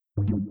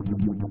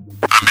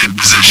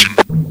Position.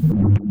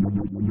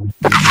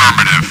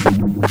 Affirmative.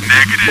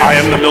 Negative. I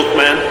am the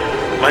milkman.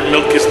 My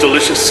milk is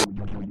delicious.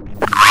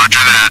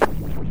 Roger that.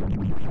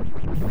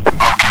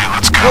 Okay,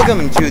 let's go.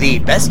 Welcome to the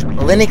Best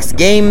Linux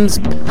Games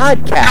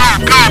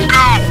Podcast.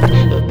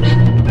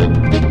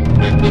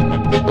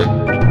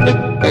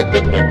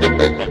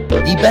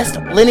 The best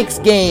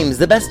Linux games,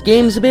 the best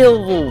games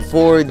available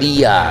for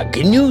the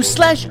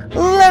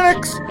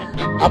GNU/Linux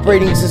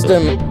operating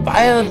system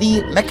via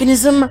the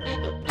mechanism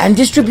and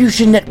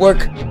distribution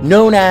network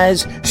known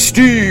as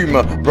Steam,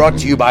 brought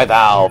to you by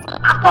Valve.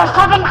 After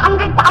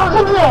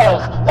 700,000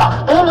 years, yes,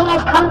 gaming has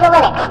come to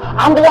Linux,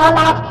 and beyond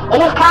that, it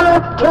has come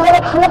to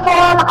Linux in the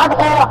form of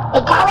an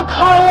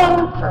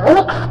egalitarian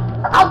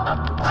Linux-like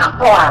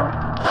platform,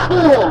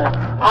 Steam,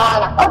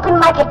 an open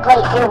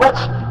marketplace in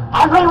which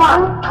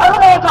everyone, total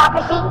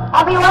meritocracy,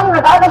 everyone,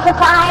 regardless of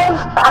size,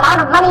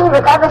 amount of money,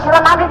 regardless of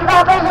amount of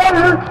developers,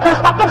 and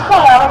prospective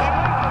sales,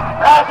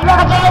 if you have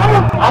a game,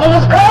 and it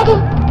is good,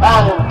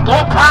 then give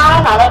it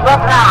time, and it will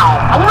thrive,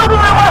 and you will be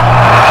rewarded.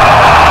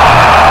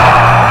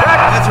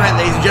 That's right,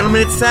 ladies and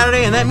gentlemen, it's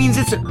Saturday, and that means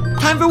it's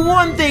time for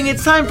one thing.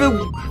 It's time for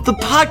the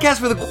podcast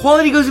where the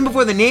quality goes in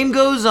before the name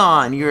goes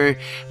on. You're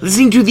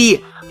listening to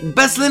the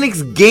Best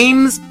Linux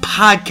Games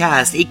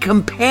Podcast, a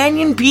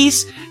companion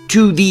piece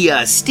to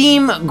the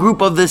Steam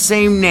group of the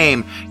same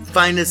name.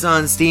 Find us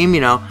on Steam,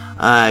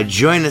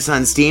 join us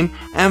on Steam,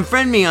 and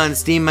friend me on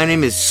Steam. My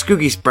name is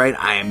Skooky Sprite.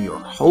 I am your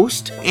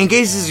host. In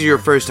case this is your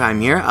first time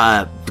here,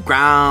 the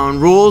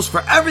ground rules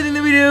for everything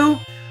that we do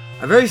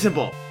are very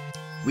simple.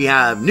 We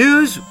have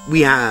news, we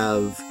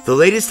have the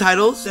latest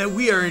titles that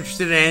we are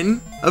interested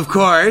in, of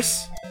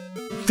course,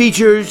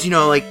 features,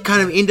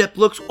 kind of in-depth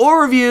looks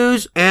or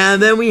reviews,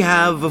 and then we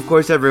have, of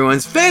course,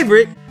 everyone's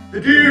favorite,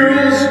 the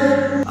deals!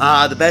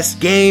 The best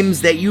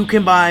games that you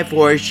can buy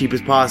for as cheap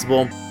as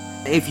possible.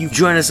 If you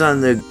join us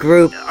on the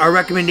group, our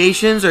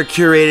recommendations are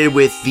curated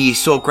with the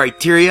sole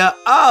criteria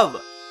of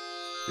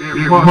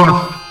it must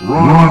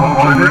run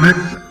on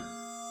Linux,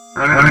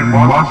 and it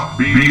must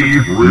be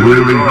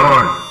really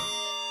good.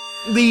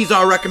 These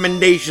are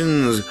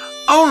recommendations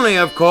only,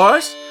 of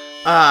course,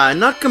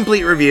 not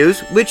complete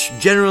reviews, which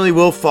generally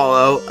will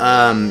follow,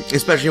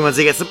 especially once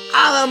they get some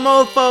other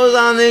mofos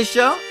on this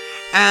show.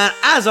 And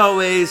as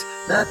always,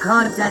 the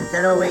content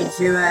that awaits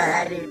you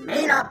ahead, it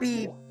may not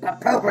be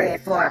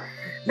appropriate for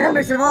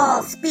members of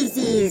all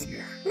species,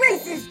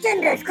 races,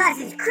 genders,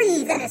 classes,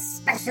 creeds, and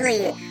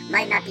especially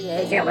might not be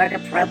age or work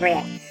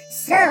appropriate.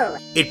 So,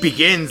 it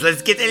begins.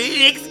 Let's get the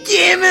Linux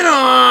gaming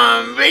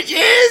on,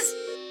 bitches!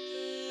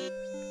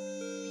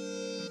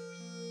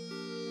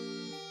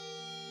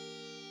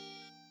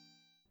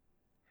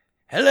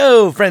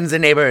 Hello, friends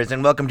and neighbors,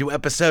 and welcome to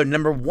episode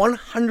number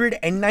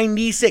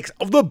 196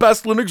 of the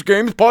Best Linux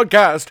Games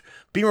Podcast,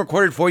 being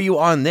recorded for you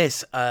on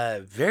this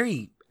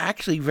very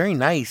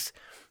nice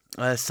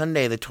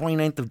Sunday, the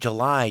 29th of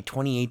July,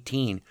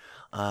 2018,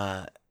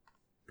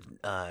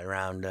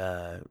 around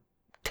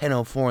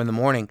 10:04 in the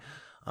morning,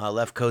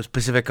 left coast,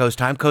 Pacific Coast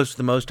time, coast for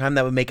the most time.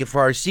 That would make it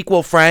for our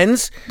sequel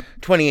friends,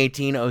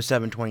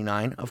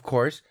 2018-07-29, of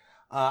course.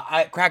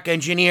 Crack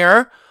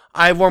engineer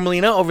Ivor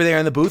Molina over there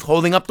in the booth,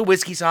 holding up the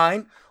whiskey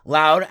sign,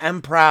 loud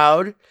and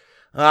proud.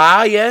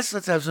 Ah, yes,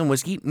 let's have some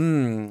whiskey.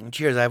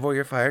 Cheers, Ivor,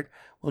 you're fired.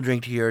 We'll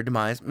drink to your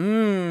demise.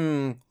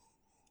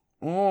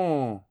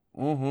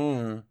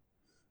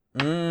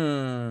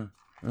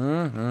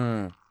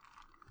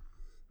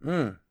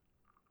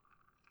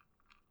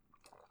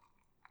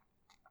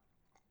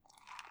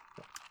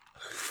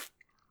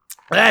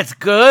 That's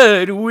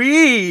good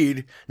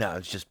weed. No,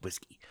 it's just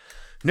whiskey.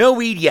 No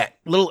weed yet.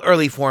 A little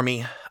early for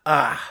me.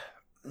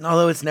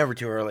 Although it's never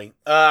too early.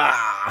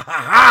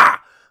 But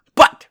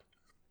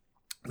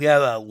we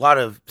have a lot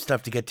of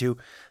stuff to get to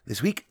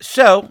this week,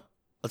 so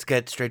let's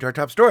get straight to our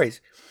top stories.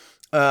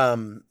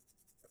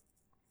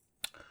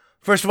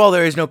 First of all,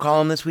 there is no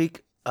column this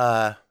week.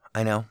 I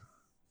know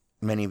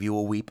many of you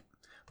will weep,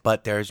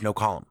 but there's no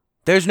column.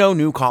 There's no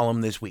new column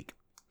this week.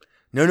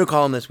 No new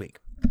column this week.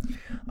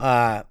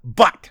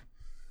 But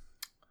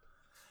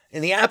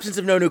in the absence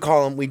of no new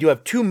column, we do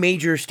have two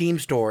major Steam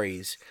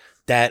stories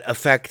that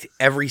affect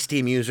every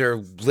Steam user,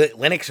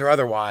 Linux or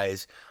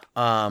otherwise.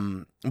 But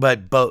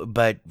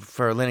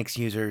for Linux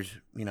users,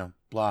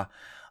 blah.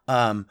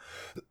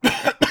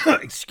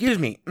 Excuse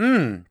me.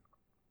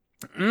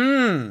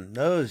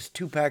 Those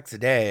 2 packs a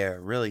day are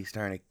really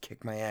starting to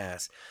kick my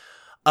ass.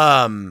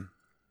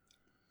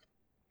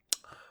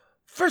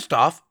 First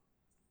off,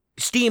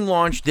 Steam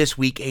launched this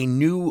week a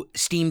new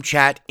Steam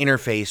chat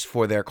interface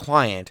for their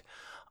client.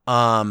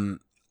 Everyone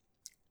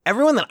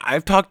that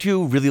I've talked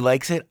to really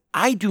likes it.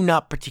 I do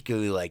not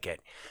particularly like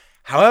it.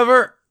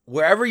 However,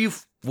 wherever you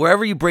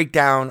break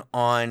down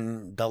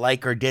on the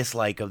like or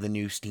dislike of the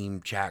new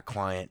Steam chat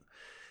client,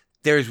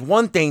 there's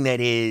one thing that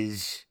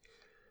is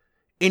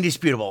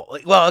indisputable.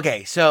 Well,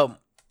 okay, so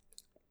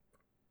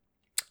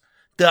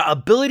the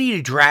ability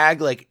to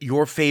drag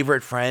your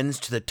favorite friends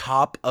to the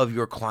top of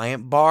your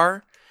client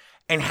bar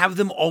and have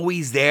them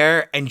always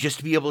there and just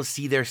to be able to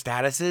see their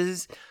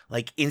statuses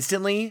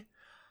instantly.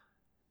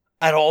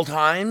 at all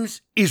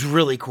times is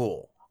really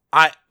cool.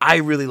 I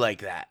really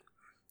like that.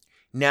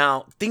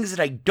 Now, things that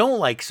I don't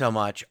like so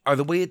much are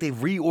the way that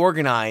they've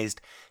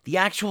reorganized the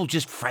actual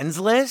just friends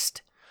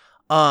list.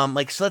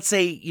 Like, so let's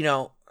say, you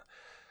know,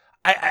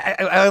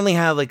 I only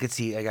have, like, let's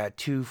see, I got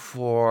 2,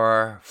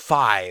 4,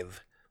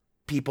 5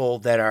 people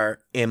that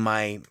are in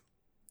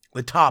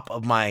the top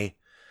of my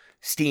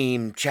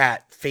Steam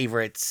chat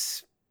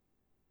favorites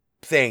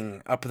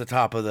thing up at the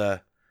top of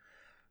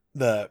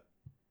the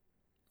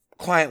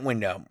client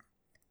window.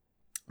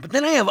 But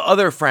then I have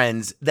other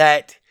friends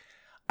that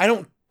I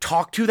don't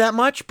talk to that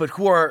much, but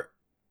who are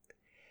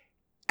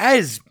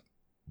as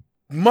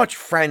much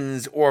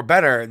friends or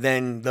better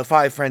than the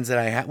 5 friends that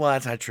I have. Well,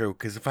 that's not true,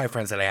 because the 5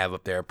 friends that I have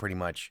up there are pretty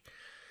much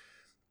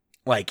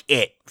like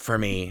it for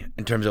me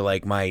in terms of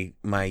like my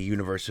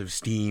universe of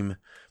Steam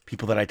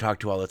people that I talk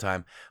to all the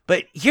time.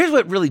 But here's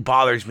what really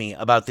bothers me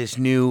about this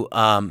new,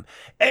 a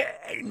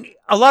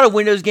lot of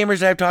Windows gamers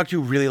that I've talked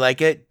to really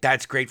like it.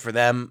 That's great for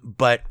them.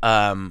 But,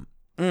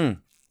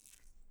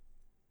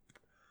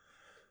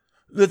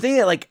 the thing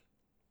that, like,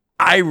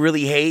 I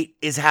really hate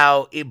is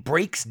how it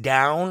breaks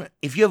down.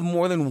 If you have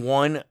more than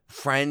one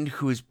friend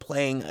who is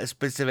playing a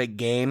specific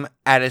game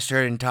at a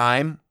certain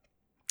time,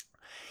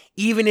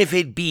 even if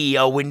it be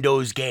a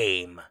Windows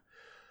game,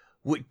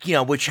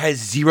 which has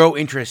zero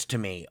interest to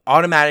me,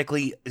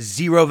 automatically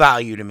zero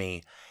value to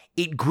me,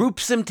 it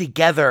groups them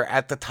together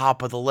at the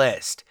top of the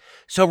list.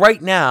 So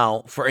right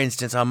now, for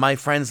instance, on my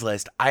friends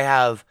list, I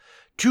have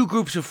 2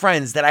 groups of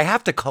friends that I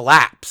have to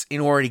collapse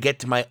in order to get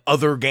to my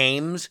other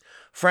games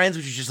friends,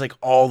 which is just like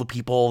all the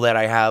people that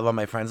I have on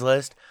my friends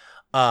list.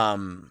 I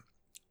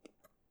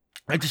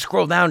have to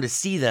scroll down to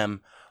see them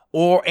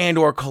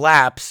or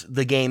collapse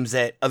the games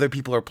that other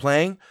people are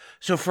playing.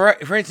 So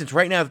for instance,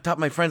 right now at the top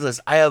of my friends list,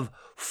 I have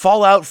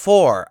Fallout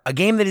 4, a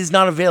game that is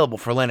not available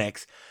for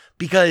Linux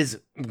because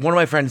one of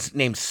my friends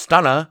named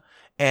Stunna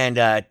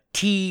and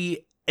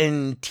T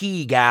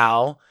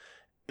Gal,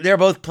 they're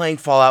both playing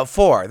Fallout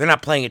 4. They're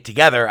not playing it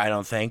together, I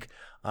don't think.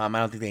 I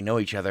don't think they know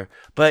each other.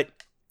 But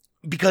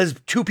because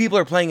 2 people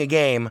are playing a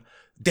game,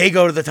 they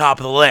go to the top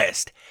of the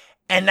list.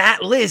 And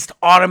that list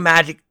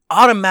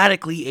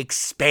automatically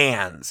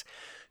expands.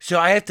 So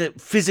I have to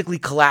physically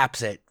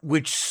collapse it,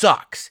 which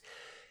sucks.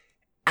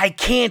 I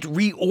can't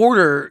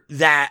reorder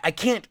that.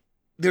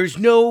 There's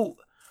no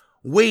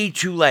way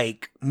to,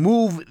 like,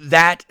 move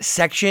that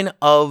section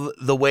of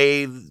the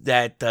way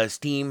that the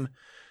Steam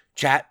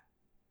chat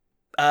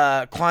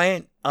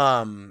client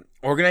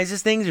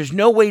organizes things. There's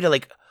no way to,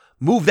 like,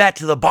 move that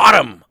to the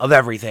bottom of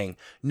everything.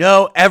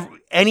 No,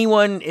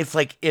 anyone, if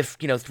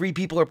 3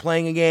 people are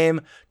playing a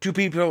game, 2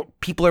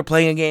 people are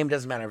playing a game,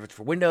 doesn't matter if it's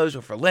for Windows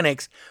or for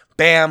Linux,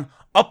 bam,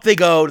 up they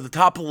go to the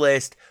top of the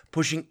list,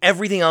 pushing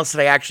everything else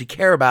that I actually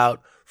care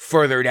about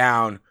further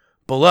down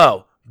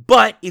below.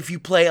 But if you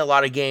play a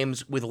lot of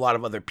games with a lot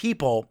of other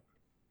people,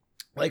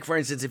 like for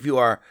instance, if you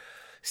are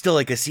still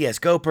like a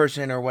CSGO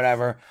person or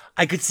whatever,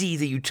 I could see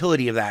the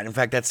utility of that. In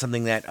fact, that's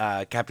something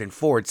that Captain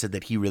Ford said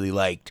that he really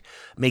liked.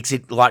 Makes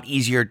it a lot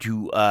easier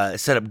to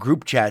set up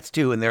group chats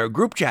too, and there are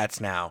group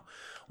chats now,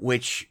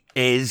 which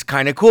is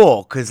kind of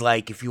cool, because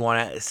like if you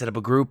want to set up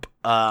a group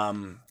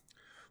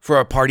for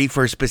a party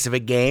for a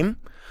specific game,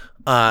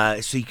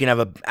 so you can have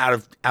a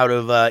out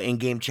of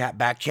in-game chat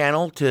back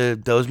channel to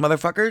those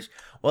motherfuckers.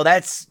 Well,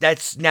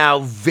 that's now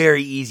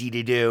very easy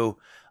to do,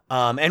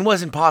 and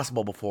wasn't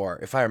possible before,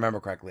 if I remember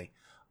correctly.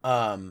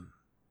 I'm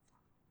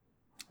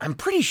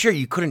pretty sure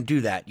you couldn't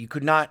do that. You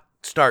could not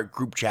start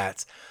group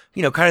chats.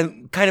 You know,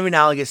 kind of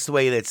analogous to the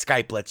way that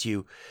Skype lets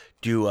you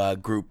do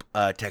group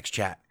text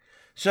chat.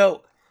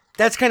 So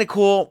that's kind of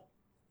cool.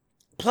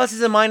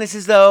 Pluses and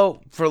minuses,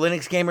 though, for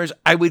Linux gamers,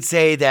 I would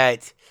say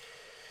that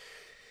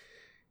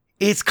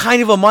it's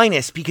kind of a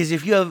minus, because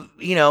if you have,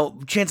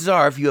 chances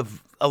are if you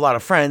have a lot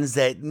of friends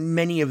that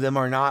many of them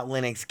are not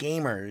Linux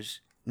gamers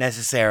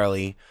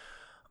necessarily.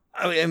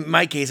 I mean, in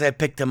my case, I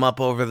picked them up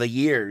over the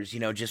years,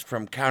 just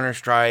from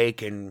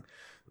Counter-Strike and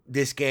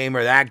this game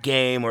or that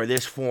game or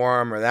this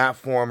forum or that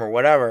forum or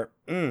whatever.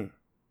 So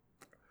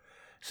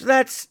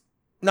that's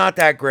not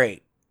that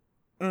great.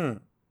 And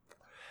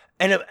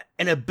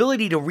an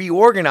ability to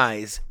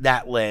reorganize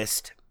that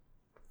list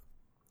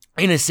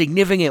in a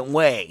significant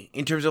way,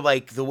 in terms of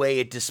like the way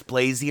it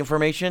displays the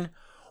information,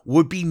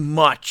 would be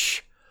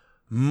much,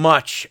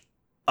 much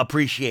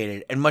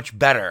appreciated and much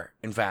better,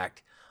 in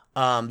fact.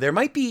 There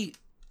might be...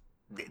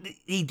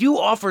 They do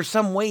offer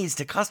some ways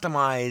to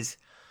customize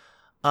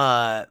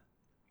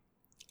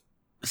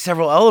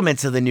several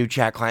elements of the new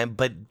chat client,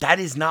 but that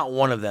is not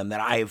one of them that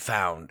I have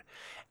found.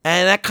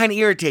 And that kind of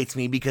irritates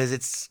me, because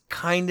it's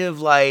kind of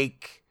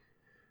like,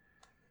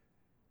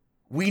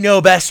 we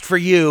know best for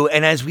you.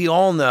 And as we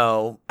all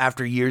know,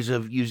 after years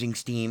of using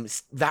Steam,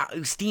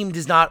 Steam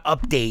does not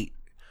update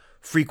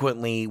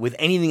frequently with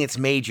anything that's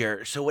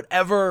major. So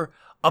whatever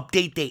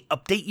update they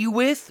update you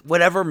with,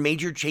 whatever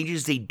major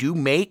changes they do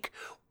make,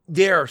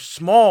 they're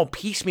small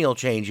piecemeal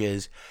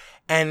changes,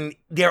 and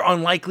they're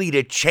unlikely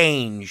to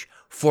change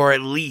for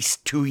at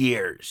least 2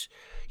 years.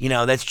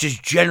 That's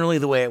just generally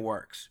the way it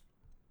works.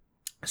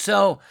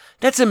 So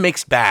that's a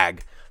mixed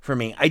bag for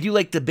me. I do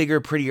like the bigger,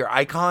 prettier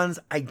icons.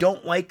 I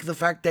don't like the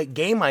fact that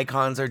game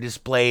icons are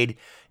displayed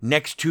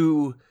next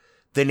to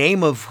the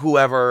name of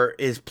whoever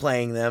is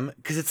playing them,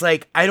 because it's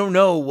like, I don't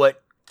know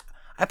what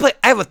I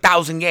have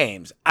 1,000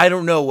 games. I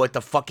don't know what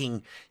the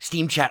fucking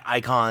Steam chat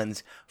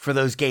icons for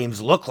those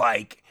games look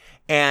like.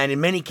 And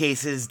in many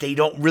cases, they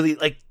don't really,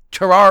 like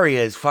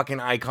Terraria's fucking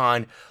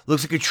icon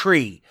looks like a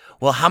tree.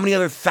 Well, how many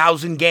other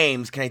 1,000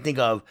 games can I think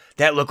of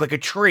that look like a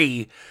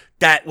tree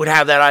that would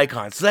have that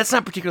icon? So that's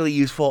not particularly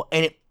useful,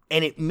 and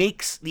it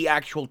makes the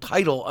actual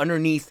title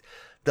underneath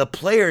the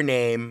player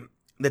name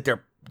that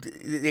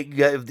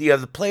you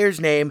have the player's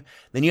name,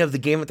 then you have the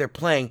game that they're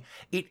playing.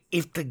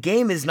 If the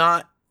game is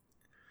not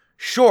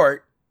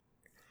short,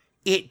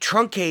 it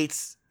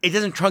truncates. It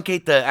doesn't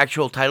truncate the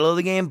actual title of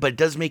the game, but it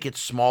does make it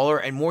smaller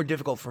and more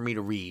difficult for me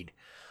to read.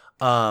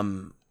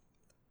 So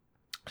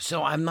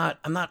I'm not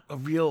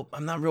real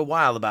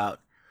wild about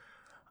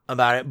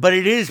it, but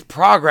it is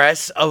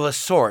progress of a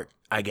sort,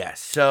 I guess.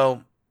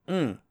 So,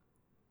 next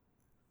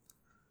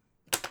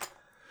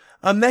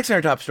on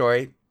our top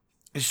stories.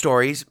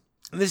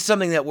 This is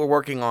something that we're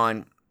working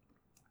on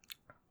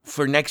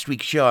for next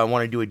week's show. I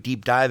want to do a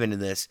deep dive into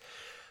this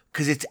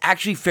because it's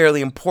actually fairly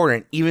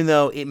important, even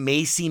though it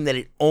may seem that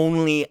it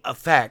only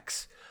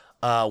affects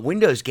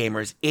Windows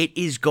gamers. It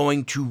is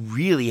going to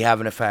really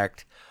have an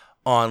effect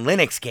on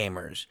Linux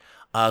gamers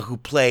who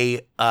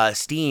play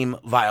Steam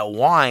via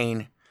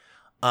Wine.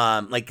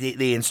 Like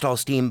they install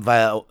Steam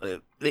via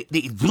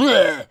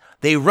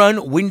they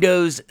run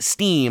Windows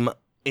Steam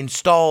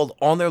installed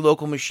on their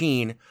local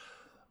machine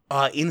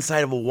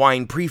inside of a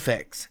Wine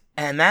prefix.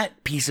 And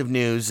that piece of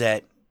news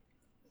that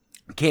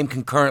came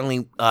concurrently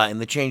in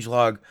the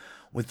changelog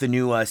with the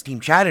new Steam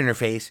chat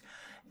interface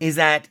is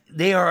that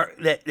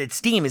that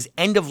Steam is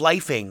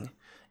end-of-lifing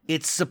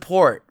its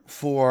support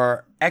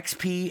for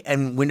XP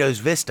and Windows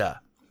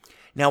Vista.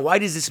 Now, why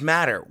does this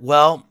matter?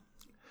 Well,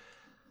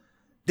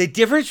 the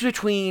difference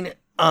between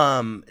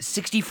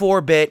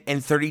 64-bit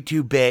and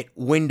 32-bit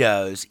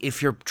Windows,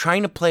 if you're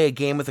trying to play a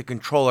game with a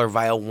controller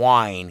via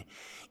Wine,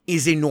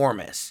 is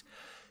enormous.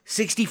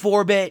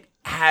 64-bit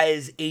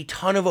has a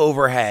ton of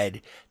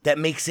overhead that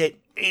makes it,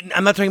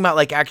 I'm not talking about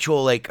like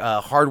actual like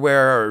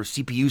hardware or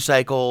CPU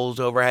cycles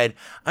overhead.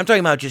 I'm talking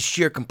about just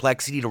sheer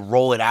complexity to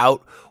roll it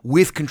out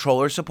with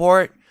controller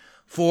support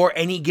for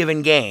any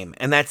given game.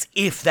 And that's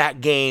if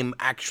that game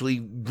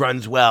actually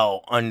runs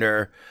well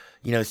under,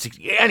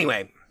 60.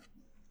 Anyway,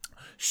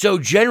 so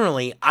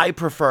generally I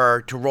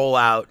prefer to roll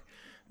out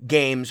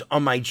games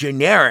on my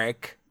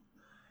generic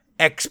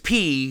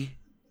XP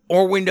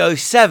or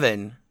Windows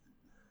 7.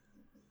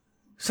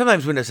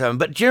 Sometimes Windows 7,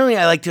 but generally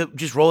I like to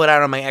just roll it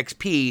out on my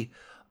XP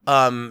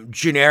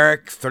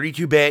generic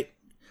 32-bit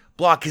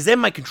block, because then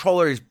my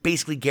controller is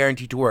basically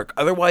guaranteed to work.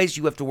 Otherwise,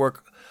 you have to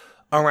work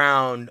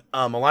around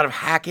a lot of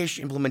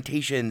hackish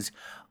implementations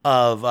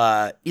of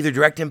either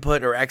direct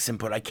input or X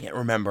input. I can't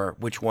remember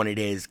which one it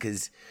is,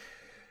 because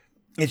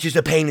it's just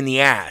a pain in the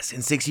ass.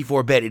 In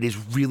 64-bit, it is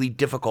really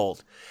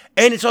difficult.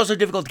 And it's also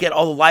difficult to get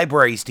all the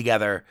libraries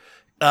together,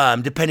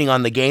 depending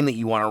on the game that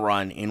you want to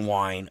run in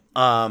Wine.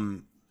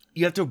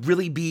 You have to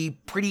really be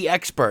pretty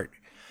expert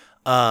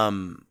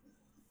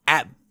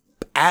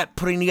at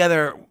putting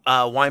together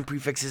Wine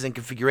prefixes and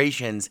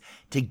configurations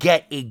to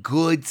get a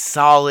good,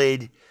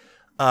 solid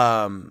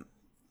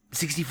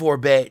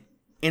 64-bit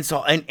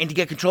install. And to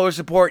get controller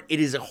support,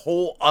 it is a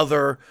whole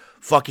other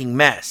fucking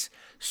mess.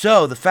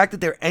 So the fact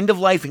that they're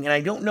end-of-lifing, and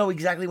I don't know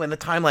exactly when the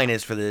timeline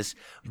is for this,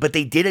 but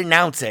they did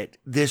announce it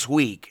this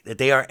week, that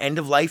they are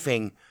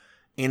end-of-lifing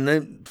in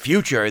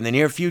the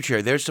near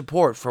future, their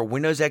support for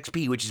Windows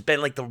XP, which has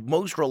been like the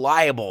most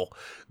reliable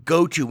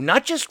go-to,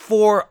 not just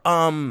for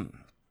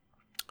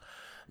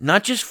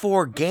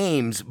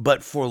games,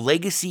 but for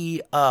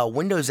legacy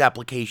Windows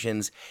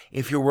applications.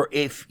 If you're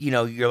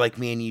like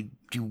me and you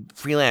do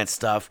freelance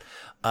stuff,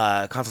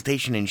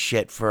 consultation and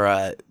shit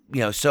for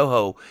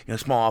Soho,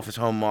 small office,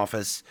 home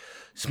office,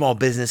 small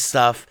business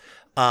stuff.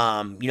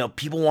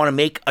 People want to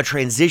make a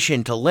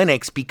transition to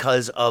Linux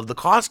because of the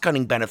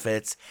cost-cutting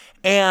benefits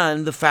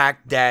and the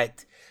fact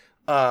that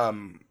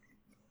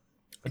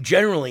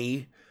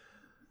generally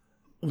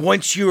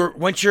once you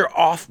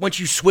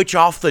switch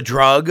off the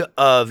drug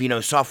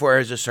of software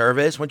as a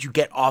service, once you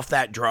get off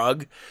that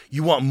drug,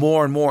 you want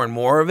more and more and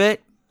more of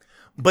it.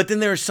 But then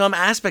there are some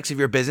aspects of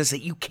your business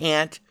that you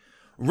can't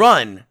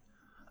run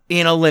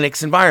in a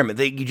Linux environment,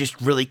 that you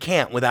just really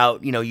can't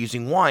without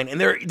using Wine.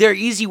 And there are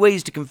easy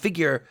ways to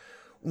configure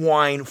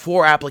Wine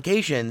for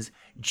applications.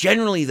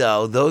 Generally,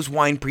 though, those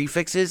Wine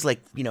prefixes,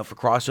 like for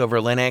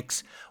crossover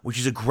Linux, which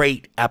is a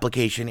great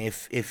application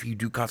if you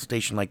do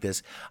consultation like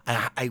this,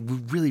 I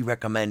would really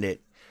recommend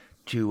it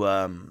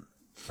to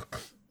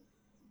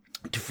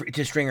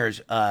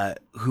stringers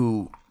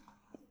who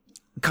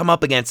come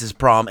up against this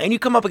problem. And you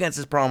come up against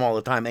this problem all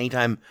the time.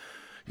 Anytime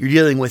you're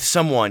dealing with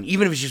someone,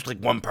 even if it's just like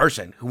one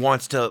person who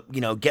wants to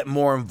get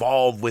more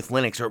involved with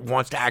Linux or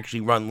wants to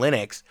actually run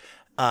Linux,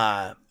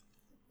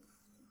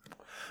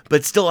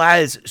 but still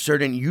has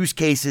certain use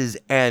cases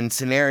and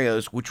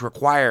scenarios which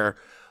require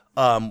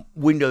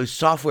Windows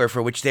software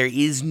for which there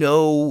is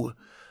no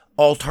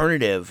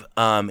alternative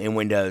in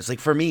Windows. Like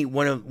for me,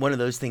 one of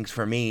those things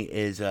for me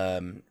is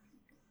sorry,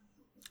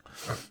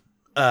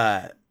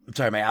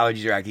 my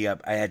allergies are acting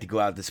up. I had to go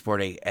out this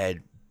morning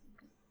and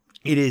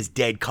it is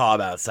dead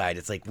calm outside.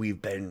 It's like we're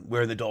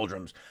in the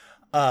doldrums.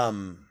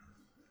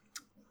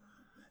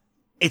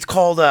 It's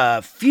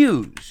called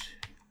Fuse.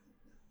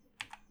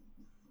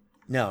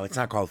 No, it's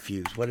not called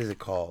Fuse. What is it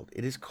called?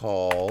 It is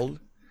called,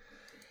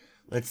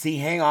 let's see.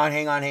 Hang on.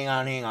 I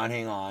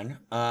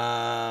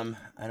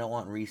don't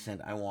want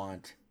recent. I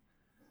want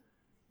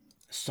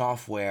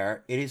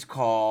software. It is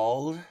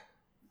called,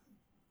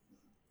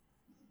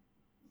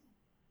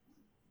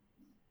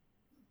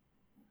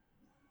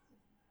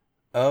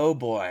 oh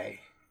boy.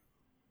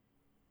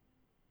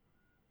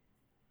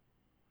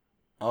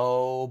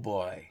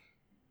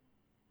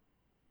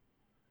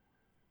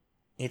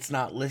 It's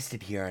not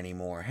listed here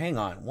anymore. Hang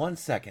on 1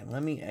 second.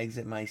 Let me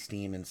exit my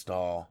Steam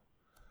install.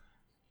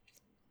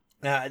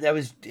 That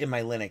was in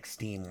my Linux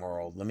Steam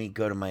world. Let me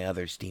go to my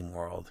other Steam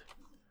world.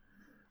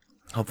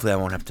 Hopefully I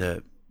won't have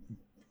to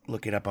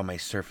look it up on my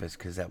Surface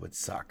because that would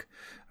suck.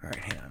 All right,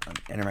 hang on. Let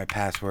me enter my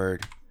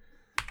password.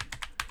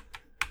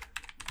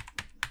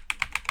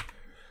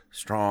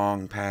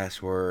 Strong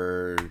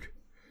password.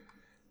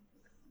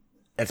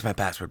 That's my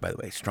password, by the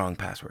way. Strong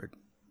password.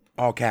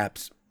 All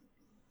caps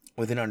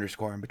with an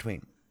underscore in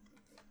between.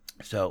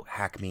 So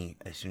hack me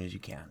as soon as you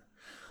can.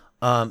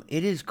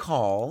 It is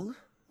called...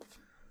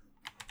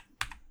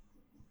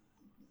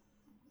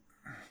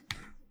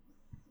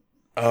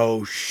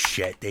 Oh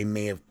shit, they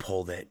may have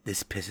pulled it.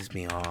 This pisses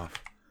me off.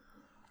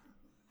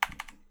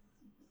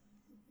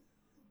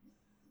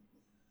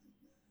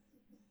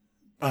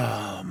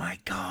 Oh my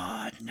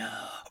god, no.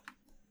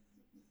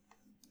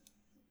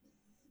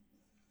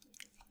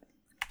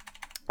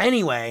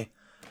 Anyway,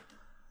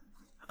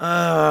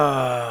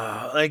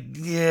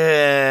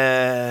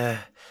 yeah.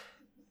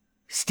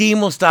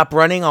 Steam will stop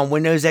running on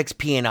Windows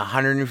XP in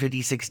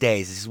 156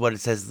 days. This is what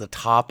it says at the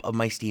top of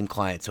my Steam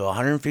client. So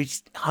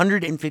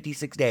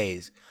 156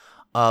 days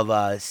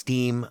of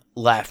Steam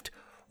left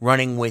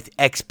running with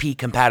XP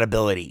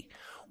compatibility,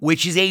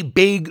 which is a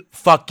big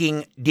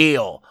fucking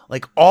deal.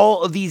 Like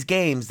all of these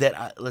games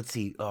that, let's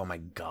see. Oh my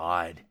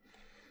God.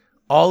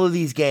 All of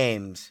these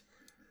games,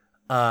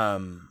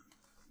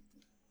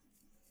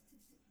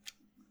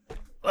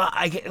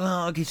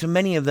 okay, so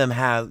many of them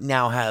have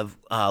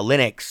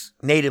Linux,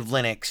 native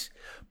Linux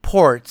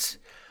ports,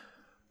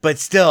 but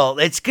still,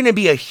 it's going to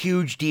be a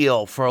huge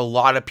deal for a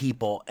lot of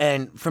people.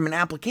 And from an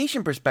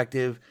application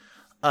perspective,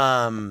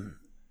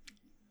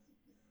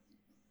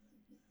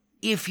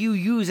 if you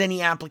use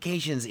any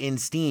applications in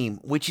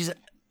Steam, which is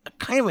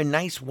kind of a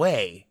nice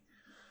way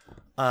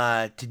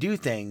to do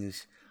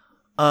things,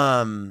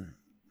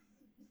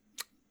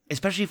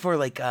 especially for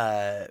like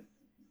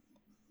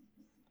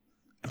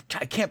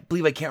I can't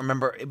believe I can't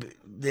remember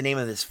the name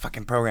of this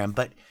fucking program,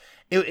 but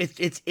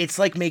it's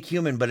like Make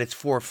Human, but it's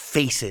for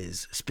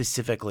faces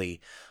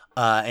specifically,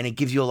 and it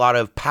gives you a lot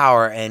of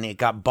power. And it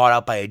got bought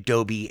out by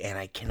Adobe, and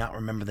I cannot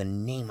remember the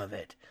name of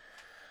it.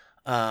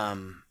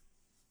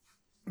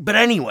 But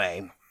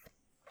anyway,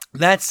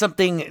 that's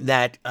something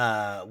that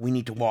we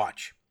need to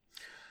watch.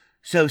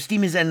 So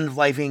Steam is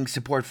end-of-lifing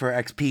support for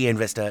XP and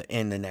Vista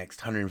in the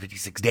next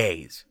 156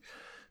 days.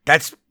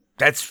 That's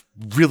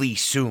really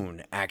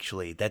soon,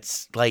 actually.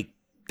 That's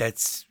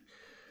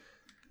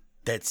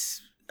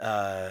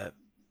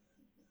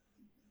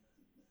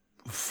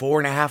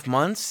 4.5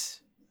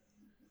 months,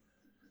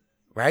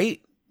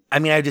 right? I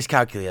mean, I just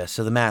calculated,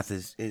 so the math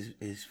is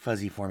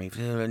fuzzy for me.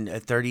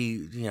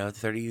 30,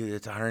 30,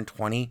 it's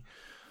 120.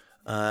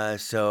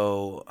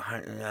 So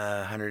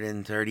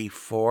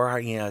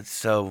 134,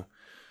 so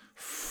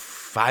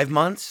 5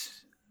 months.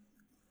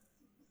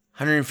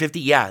 150,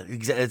 yeah,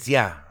 it's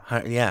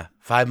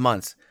 5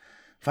 months.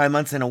 5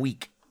 months and a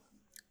week.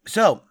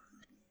 So,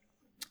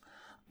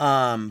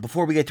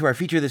 before we get to our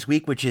feature this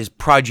week, which is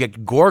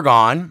Project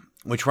Gorgon,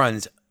 which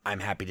runs, I'm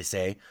happy to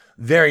say,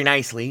 very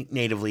nicely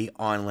natively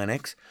on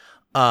Linux,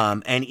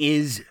 and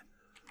is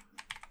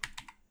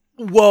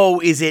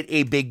it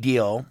a big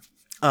deal?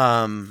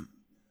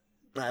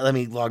 Let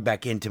me log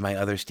back into my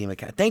other Steam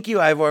account. Thank you,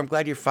 Ivor. I'm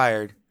glad you're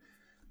fired.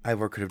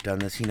 Ivor could have done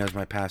this. He knows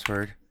my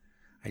password.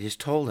 I just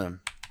told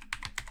him.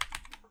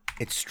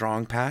 It's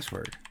strong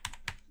password.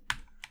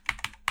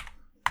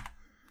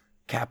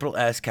 Capital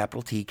S,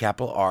 capital T,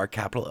 capital R,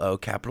 capital O,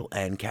 capital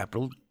N,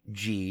 capital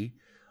G,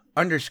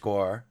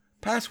 underscore,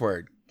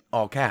 password,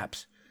 all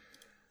caps.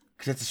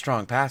 Because it's a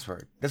strong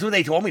password. That's what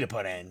they told me to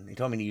put in. They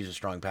told me to use a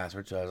strong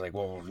password, so I was like,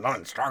 well,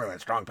 nothing stronger than a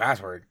strong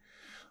password.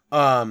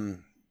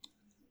 Golly,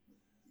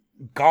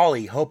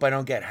 hope I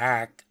don't get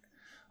hacked.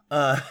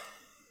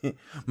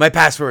 My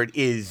password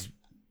is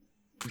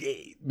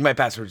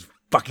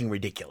fucking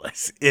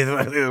ridiculous is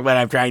what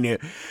I'm trying to,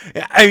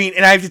 I mean,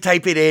 and I have to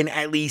type it in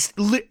at least,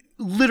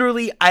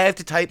 literally, I have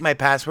to type my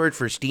password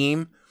for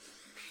Steam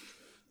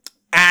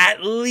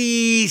at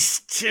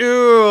least,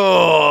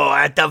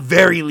 at the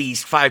very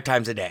least, 5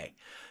 times a day.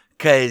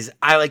 Because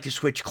I like to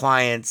switch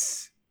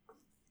clients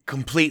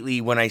completely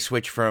when I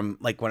switch from,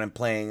 like, when I'm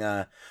playing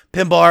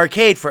Pinball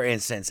Arcade, for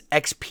instance.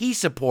 XP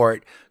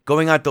support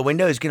going out the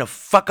window is going to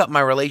fuck up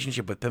my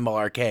relationship with Pinball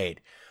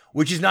Arcade,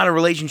 which is not a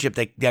relationship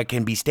that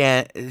can be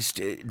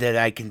that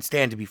I can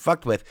stand to be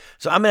fucked with.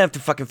 So I'm going to have to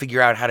fucking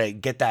figure out how to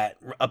get that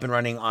up and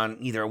running on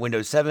either a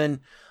Windows 7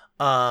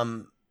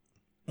 Wine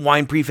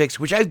Prefix,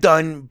 which I've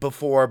done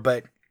before,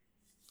 but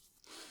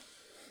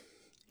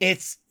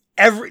it's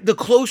the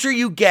closer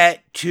you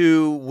get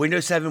to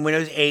Windows 7,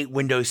 Windows 8,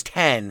 Windows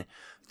 10,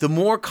 the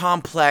more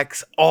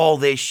complex all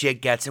this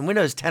shit gets. And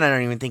Windows 10, I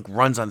don't even think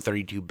runs on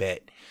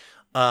 32-bit.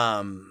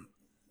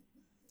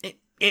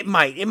 It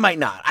might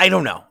not. I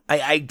don't know.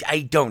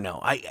 I don't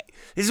know.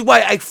 This is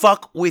why I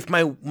fuck with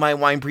my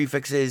wine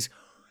prefixes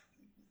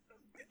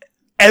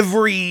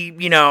every,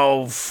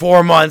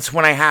 4 months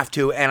when I have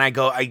to, and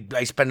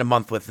I spend a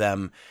month with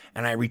them,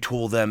 and I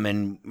retool them,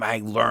 and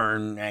I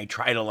learn, and I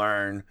try to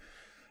learn,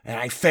 and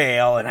I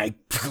fail, and I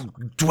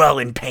dwell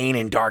in pain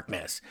and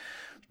darkness.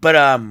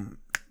 But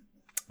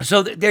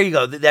so there you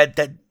go.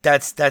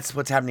 That's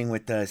what's happening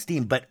with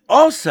Steam. But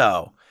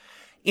also,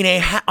 on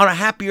a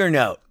happier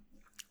note,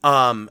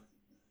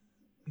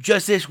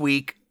 just this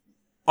week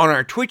on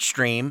our Twitch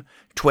stream,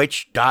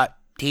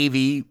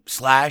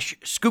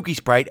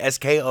 twitch.tv/SkookySprite,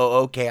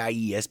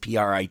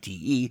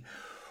 SKOOKIESPRITE,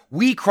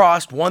 we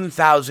crossed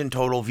 1,000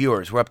 total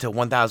viewers. We're up to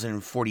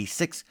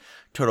 1,046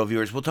 total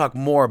viewers. We'll talk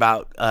more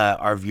about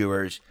our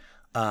viewers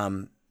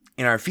in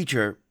our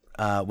feature,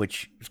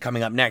 which is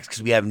coming up next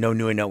because we have no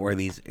new and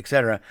noteworthies,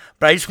 etc.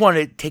 But I just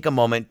wanted to take a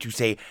moment to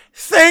say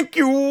thank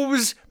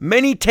yous,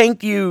 many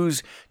thank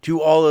yous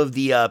to all of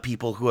the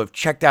people who have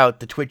checked out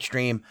the Twitch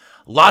stream.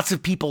 Lots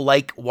of people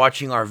like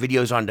watching our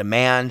videos on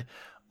demand,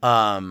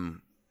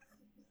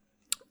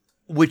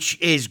 which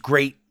is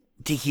great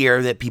to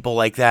hear that people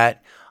like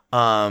that.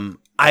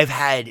 I've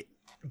had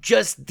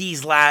just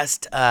these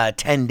last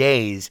 10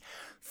 days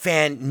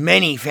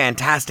many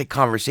fantastic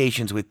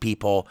conversations with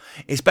people,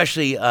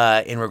 especially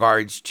in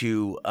regards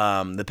to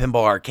the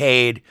Pinball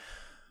Arcade,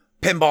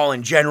 pinball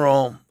in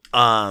general,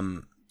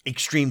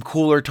 extreme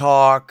cooler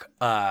talk,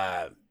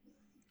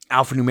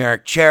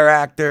 alphanumeric chair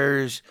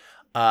actors,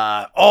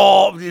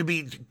 it'd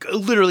be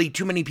literally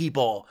too many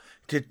people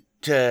to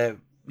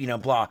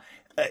blah.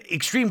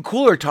 Extreme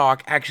Cooler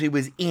Talk actually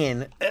was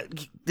in.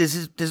 This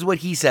is what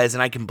he says,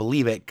 and I can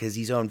believe it because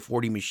he's owned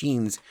 40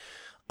 machines.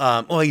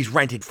 He's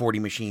rented 40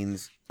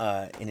 machines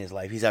in his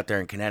life. He's out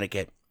there in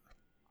Connecticut.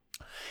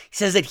 He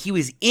says that he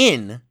was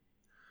in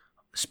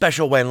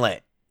Special When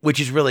Lit, which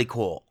is really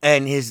cool,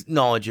 and his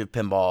knowledge of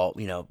pinball,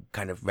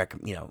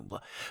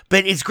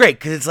 but it's great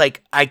because it's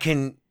like I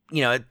can,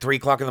 at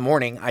 3:00 in the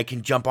morning, I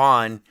can jump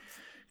on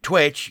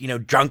Twitch,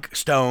 drunk,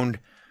 stoned,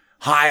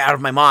 high out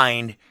of my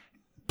mind,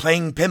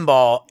 playing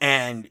pinball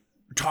and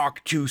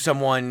talk to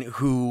someone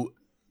who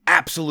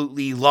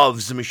absolutely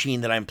loves the machine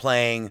that I'm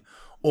playing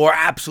or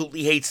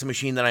absolutely hates the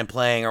machine that I'm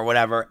playing or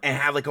whatever, and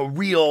have like a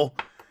real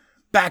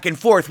back and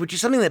forth, which is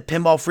something that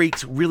pinball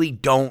freaks really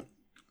don't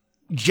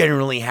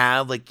generally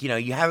have. Like,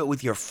 you have it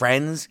with your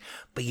friends,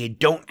 but you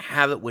don't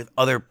have it with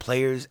other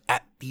players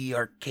at the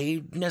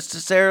arcade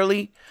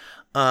necessarily,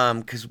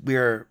 because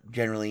we're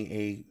generally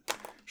a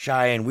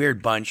shy and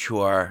weird bunch who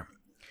are,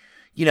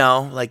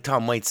 like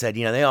Tom Waits said,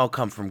 they all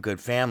come from good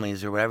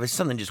families or whatever.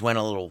 Something just went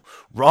a little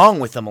wrong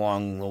with them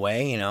along the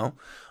way,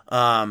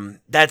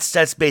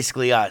 That's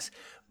basically us.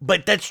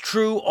 But that's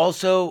true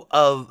also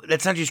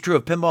that's not just true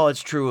of pinball,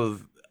 it's true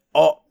of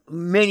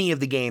many of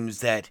the games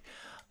that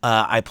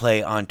I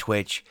play on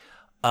Twitch.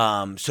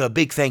 So a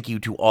big thank you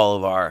to all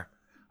of our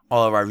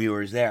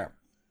viewers there.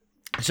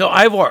 So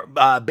Ivor,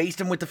 based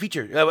him with the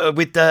feature,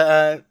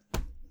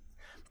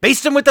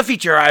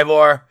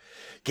 Ivor,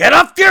 get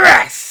off your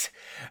ass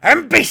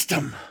and baste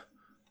him.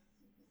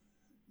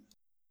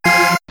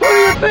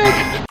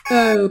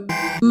 Oh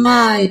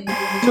my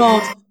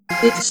god,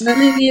 it's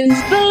Bolivians.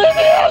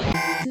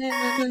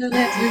 Never gonna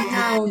let you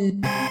down.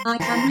 I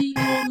can read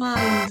your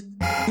mind.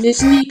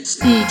 This week's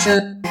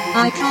feature.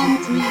 I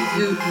can't read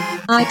you.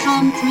 I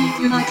can't read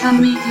you. I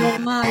can read your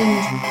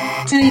mind.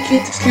 Take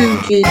it,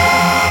 Skooky.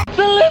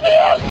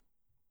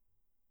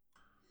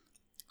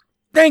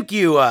 Thank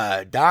you,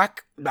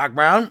 Doc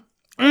Brown.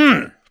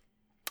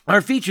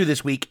 Our feature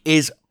this week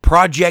is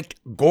Project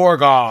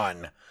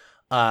Gorgon.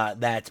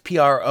 That's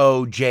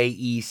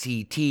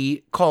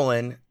PROJECT :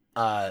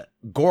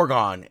 Gorgon,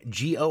 GORGON,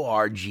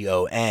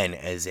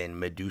 as in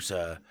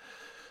Medusa.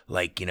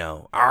 Like,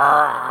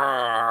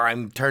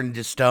 I'm turned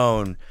to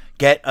stone.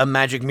 Get a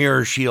magic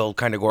mirror shield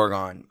kind of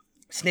Gorgon.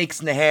 Snakes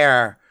in the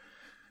hair.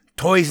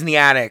 Toys in the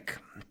attic.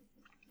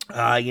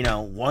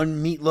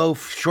 One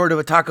meatloaf short of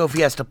a taco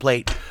fiesta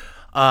plate.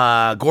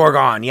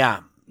 Gorgon,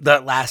 yeah.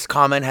 That last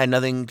comment had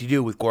nothing to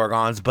do with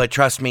Gorgons, but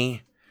trust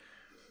me,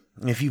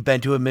 if you've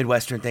been to a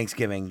Midwestern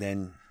Thanksgiving,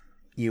 then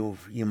you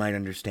might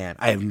understand.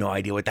 I have no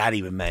idea what that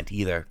even meant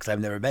either, because I've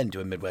never been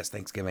to a Midwest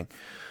Thanksgiving.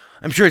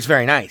 I'm sure it's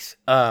very nice.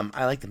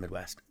 I like the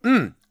Midwest.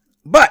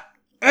 But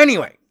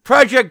anyway,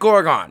 Project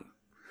Gorgon.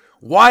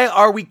 Why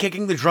are we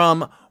kicking the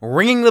drum,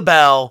 ringing the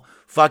bell,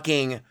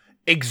 fucking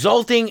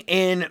exulting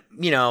in,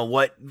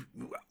 what,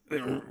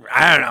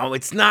 I don't know,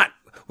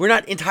 we're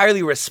not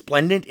entirely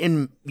resplendent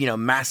in,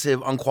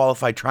 massive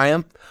unqualified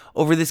triumph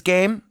over this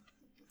game.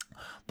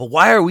 But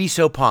why are we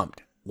so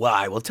pumped? Well,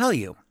 I will tell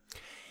you.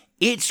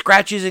 It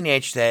scratches an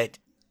itch that,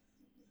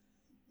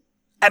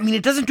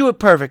 it doesn't do it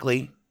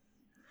perfectly.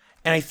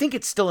 And I think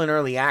it's still in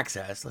early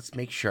access. Let's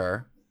make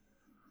sure.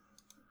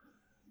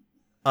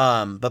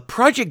 But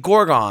Project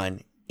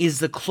Gorgon is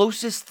the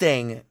closest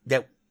thing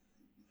that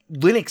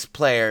Linux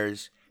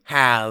players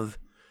have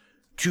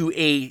to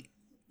a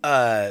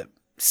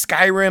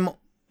Skyrim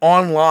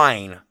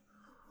online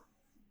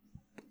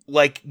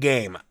like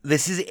game.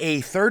 This is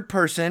a third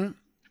person,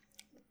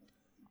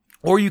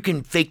 or you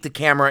can fake the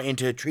camera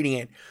into treating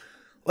it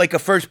like a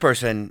first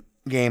person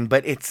game,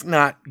 but it's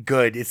not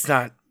good. That's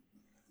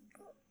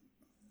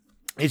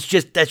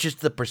just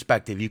the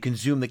perspective. You can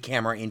zoom the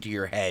camera into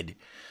your head.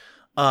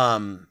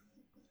 It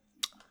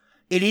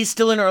is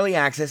still in early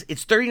access.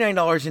 It's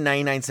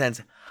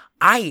 $39.99.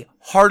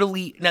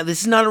 Now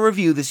this is not a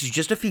review. This is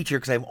just a feature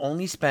because I've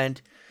only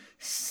spent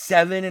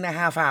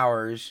 7.5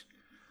 hours,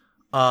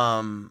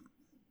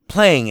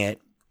 playing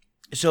it.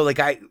 So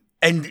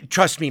and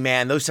trust me,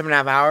 man, those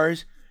 7.5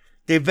 hours,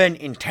 they've been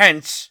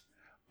intense.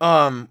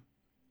 But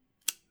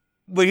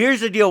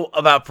here's the deal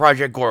about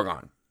Project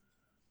Gorgon.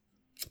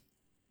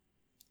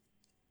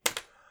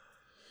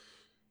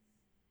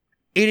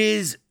 It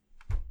is,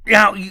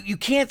 now you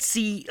can't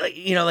see,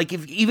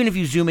 even if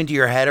you zoom into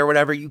your head or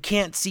whatever, you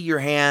can't see your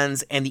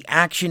hands, and the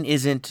action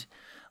isn't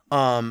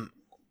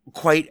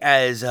quite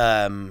as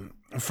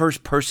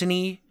first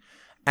person-y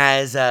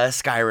as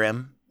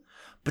Skyrim,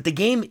 but the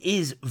game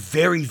is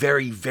very,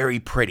 very, very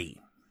pretty,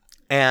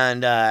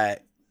 and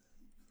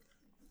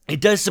it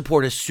does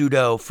support a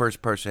pseudo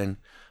first person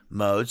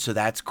mode, so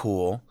that's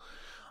cool.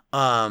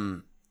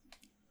 But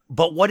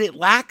what it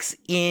lacks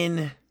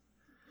in,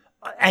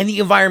 and the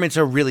environments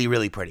are really,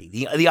 really pretty.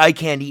 The eye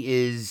candy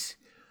is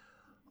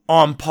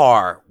on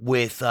par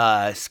with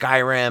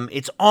Skyrim.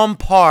 It's on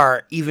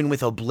par even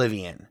with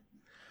Oblivion.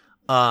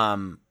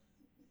 So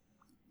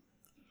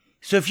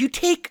if you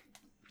take,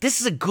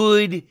 this is a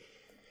good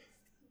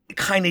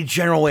kind of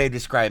general way of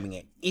describing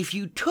it. If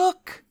you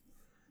took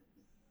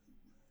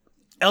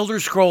Elder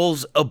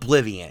Scrolls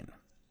Oblivion,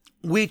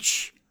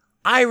 which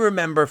I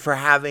remember for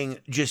having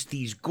just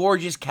these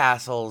gorgeous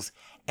castles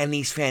and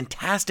these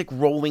fantastic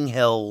rolling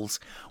hills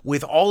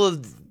with all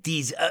of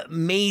these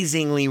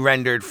amazingly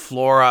rendered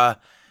flora,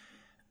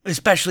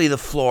 especially the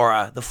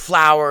flora, the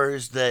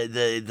flowers,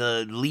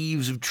 the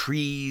leaves of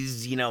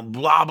trees,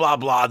 blah, blah,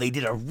 blah. They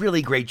did a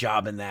really great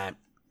job in that.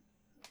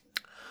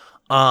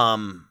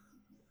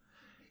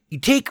 You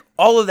take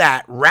all of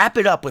that, wrap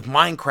it up with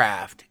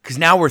Minecraft, because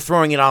now we're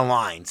throwing it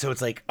online. So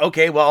it's like,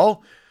 okay,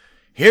 well,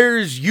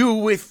 here's you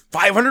with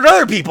 500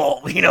 other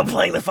people,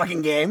 playing the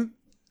fucking game.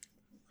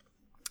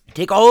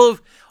 Take all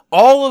of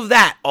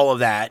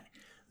that,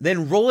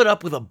 then roll it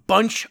up with a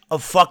bunch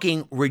of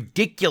fucking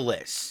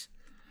ridiculously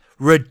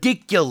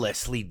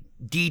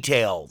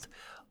detailed,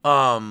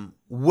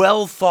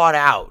 well thought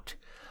out,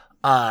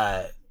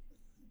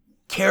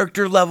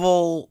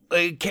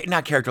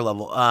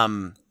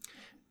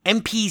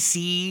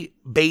 NPC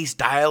based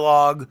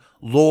dialogue,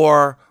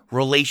 lore,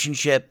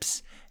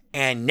 relationships,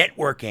 and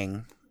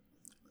networking.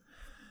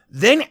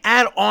 Then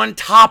add on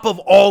top of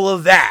all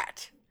of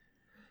that,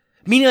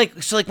 meaning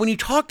when you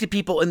talk to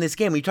people in this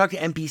game, when you talk to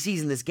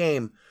NPCs in this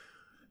game,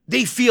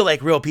 they feel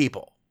like real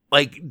people.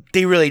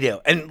 They really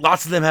do. And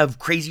lots of them have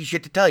crazy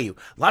shit to tell you.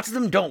 Lots of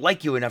them don't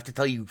like you enough to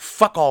tell you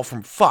fuck all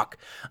from fuck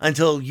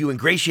until you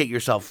ingratiate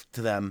yourself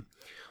to them.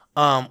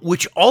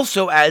 Which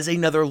also adds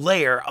another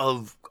layer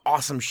of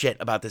awesome shit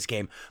about this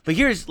game. But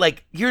here's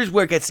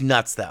where it gets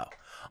nuts though.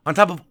 On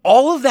top of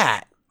all of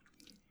that,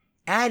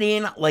 add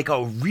in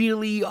a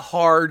really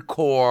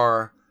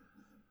hardcore,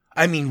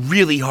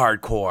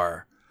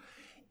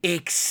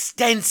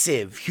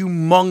 extensive,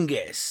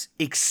 humongous,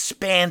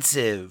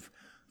 expansive,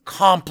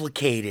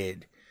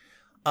 complicated,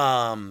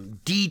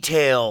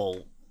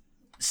 detail,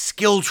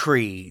 skill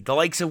tree, the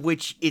likes of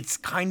which it's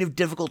kind of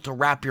difficult to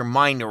wrap your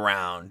mind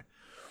around,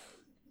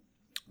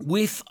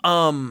 with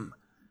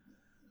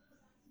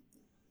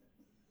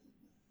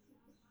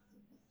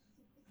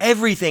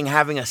everything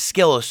having a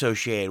skill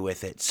associated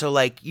with it. So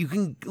you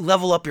can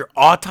level up your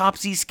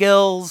autopsy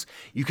skills,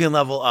 you can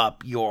level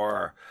up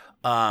your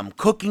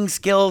cooking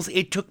skills.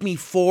 It took me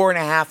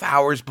 4.5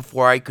 hours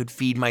before I could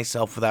feed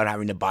myself without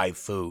having to buy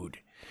food.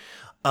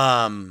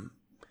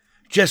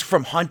 Just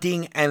from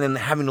hunting and then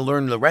having to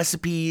learn the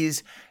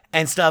recipes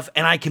and stuff,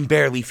 and I can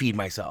barely feed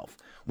myself,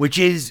 which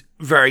is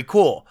very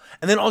cool.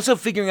 And then also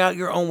figuring out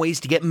your own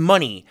ways to get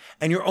money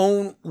and your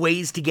own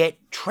ways to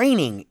get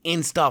training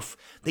in stuff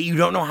that you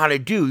don't know how to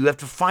do. You have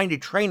to find a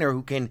trainer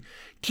who can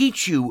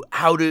teach you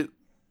how to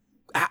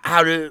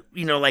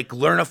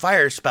learn a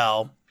fire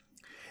spell.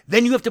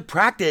 Then you have to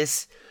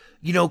practice,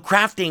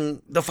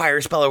 crafting the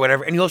fire spell or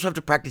whatever, and you also have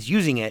to practice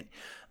using it.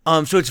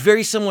 So it's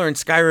very similar in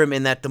Skyrim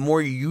in that the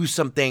more you use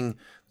something,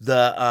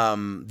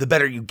 the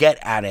better you get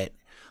at it.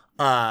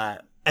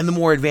 and the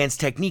more advanced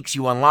techniques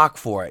you unlock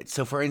for it.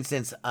 So, for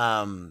instance,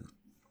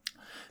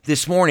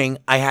 this morning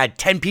I had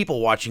 10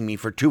 people watching me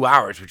for 2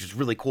 hours, which is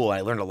really cool.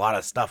 I learned a lot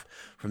of stuff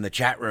from the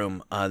chat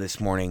room this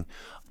morning.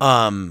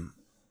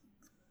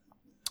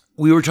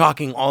 We were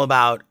talking all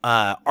about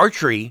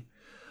archery,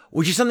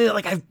 which is something that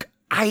like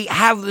I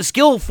have the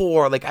skill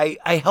for. Like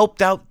I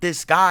helped out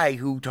this guy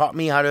who taught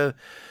me how to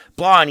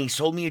blah, and he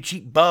sold me a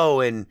cheap bow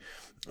and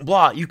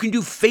blah. You can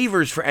do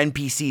favors for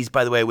NPCs,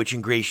 by the way, which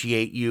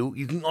ingratiate you.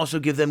 You can also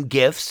give them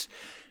gifts.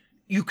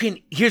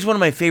 Here's one of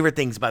my favorite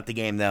things about the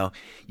game, though.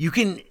 You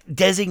can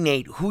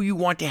designate who you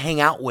want to hang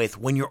out with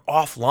when you're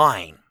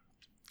offline.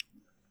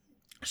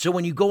 So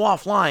when you go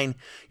offline,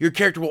 your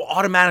character will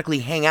automatically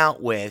hang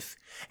out with,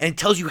 and it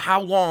tells you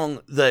how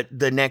long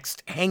the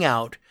next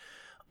hangout,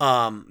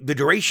 the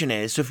duration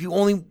is. So if you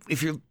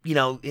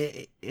know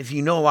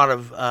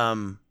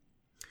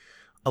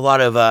a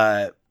lot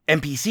of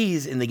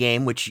NPCs in the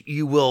game, which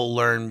you will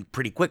learn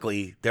pretty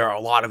quickly, there are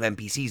a lot of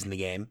NPCs in the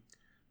game.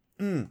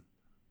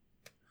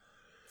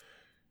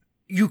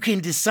 You can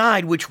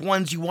decide which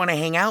ones you want to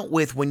hang out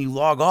with when you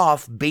log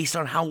off based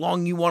on how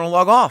long you want to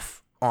log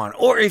off on.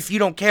 Or if you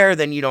don't care,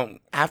 then you don't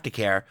have to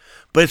care.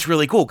 But it's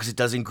really cool because it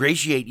does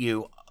ingratiate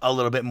you a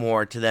little bit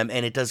more to them,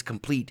 and it does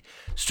complete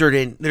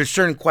there's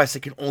certain quests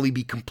that can only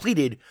be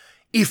completed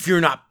if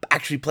you're not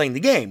actually playing the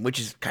game, which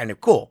is kind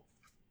of cool.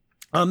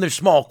 They're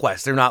small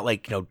quests. They're not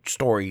like,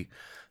 story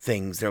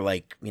things. They're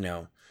like,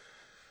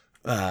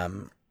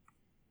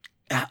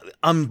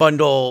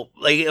 unbundle,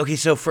 like, okay,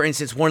 so for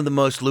instance, one of the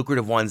most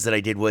lucrative ones that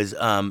I did was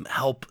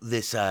help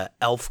this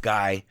elf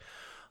guy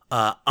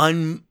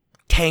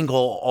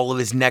untangle all of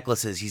his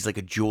necklaces. He's like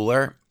a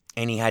jeweler,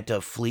 and he had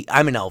to flee.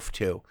 I'm an elf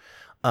too,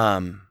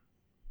 and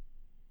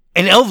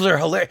elves are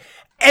hilarious.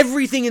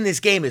 Everything in this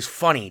game is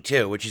funny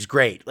too, which is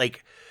great.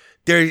 Like,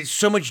 there's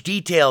so much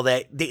detail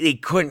that they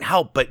couldn't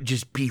help but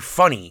just be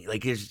funny.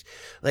 Like, there's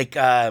like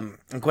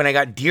when I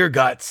got deer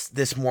guts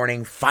this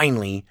morning,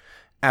 finally,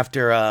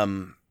 after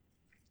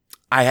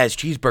I has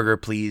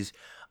cheeseburger, please,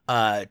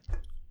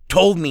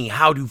 told me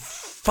how to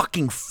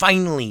fucking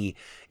finally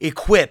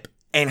equip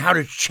and how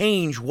to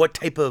change what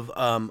type of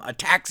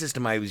attack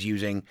system I was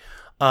using,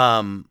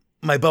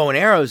 my bow and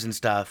arrows and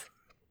stuff.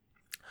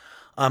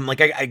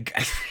 Like I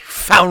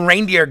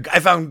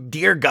found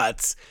deer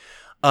guts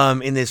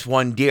in this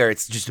one deer.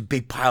 It's just a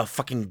big pile of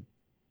fucking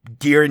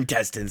deer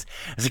intestines.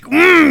 I was like,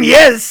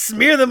 yes,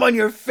 smear them on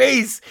your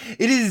face.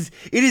 It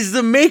is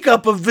the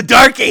makeup of the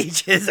Dark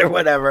Ages or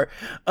whatever.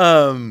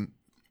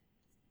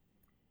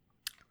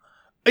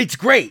 It's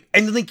great.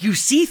 And like, you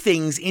see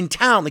things in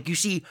town, like you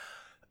see,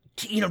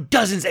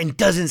 dozens and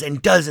dozens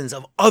and dozens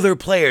of other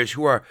players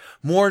who are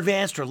more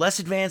advanced or less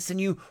advanced than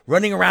you,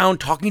 running around,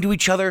 talking to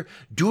each other,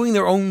 doing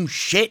their own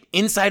shit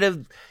inside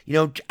of,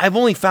 I've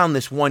only found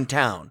this one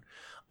town.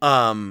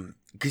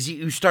 Because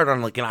you start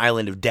on like an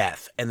island of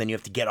death, and then you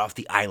have to get off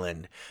the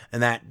island,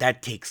 and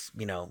that takes,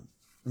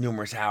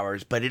 numerous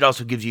hours, but it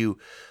also gives you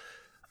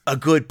a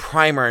good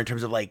primer in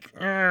terms of like,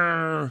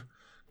 kind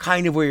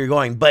of where you're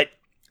going. But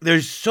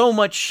there's so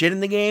much shit in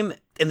the game,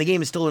 and the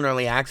game is still in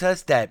early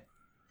access, that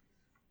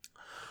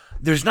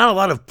there's not a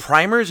lot of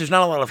primers, there's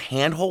not a lot of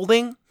hand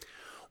holding,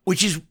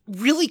 which is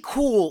really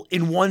cool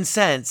in one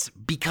sense,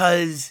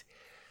 because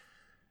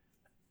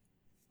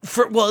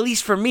at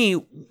least for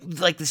me,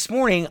 like this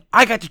morning,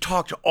 I got to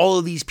talk to all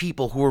of these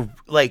people who were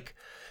like,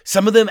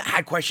 some of them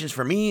had questions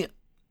for me,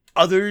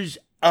 others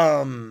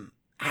had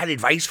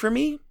advice for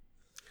me,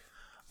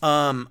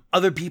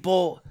 other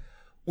people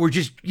were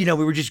just, we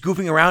were just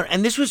goofing around,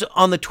 and this was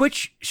on the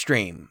Twitch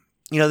stream,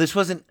 this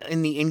wasn't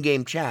in the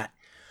in-game chat,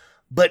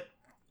 but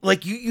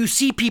like you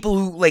see people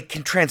who like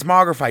can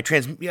transmogrify,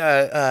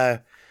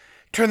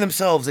 turn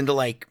themselves into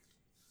like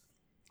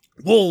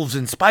wolves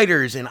and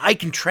spiders, and I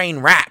can train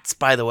rats,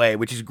 by the way,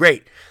 which is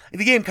great.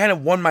 The game kind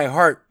of won my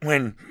heart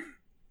when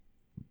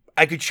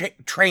I could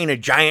train a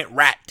giant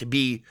rat to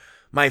be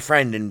my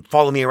friend and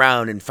follow me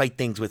around and fight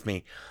things with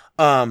me.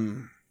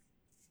 And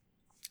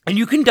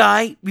you can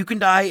die.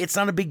 It's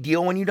not a big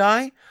deal when you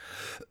die.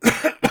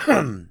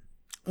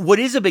 What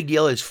is a big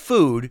deal is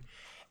food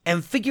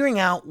and figuring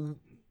out.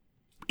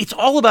 It's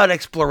all about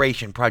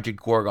exploration, Project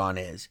Gorgon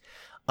is.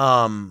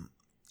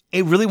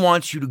 It really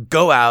wants you to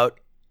go out,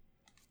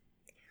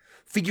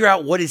 figure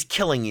out what is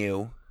killing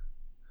you.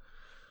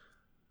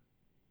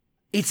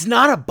 It's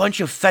not a bunch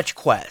of fetch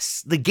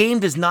quests. The game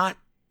does not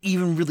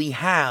even really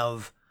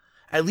have,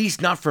 at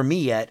least not for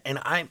me yet, and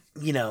and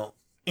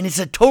it's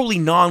a totally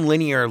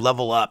non-linear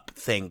level up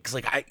thing. Cause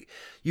like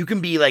you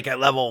can be like at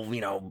level,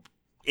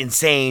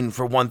 insane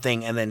for one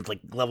thing, and then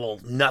like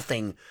level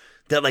nothing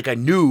that like a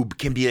noob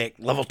can be like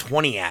level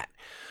 20 at.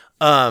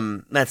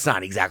 That's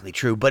not exactly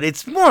true, but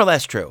it's more or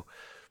less true.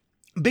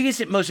 Biggest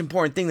and most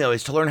important thing, though,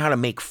 is to learn how to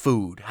make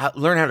food.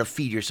 Learn how to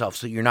feed yourself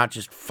so you're not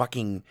just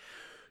fucking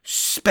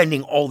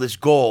spending all this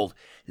gold.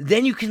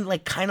 Then you can,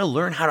 like, kind of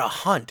learn how to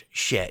hunt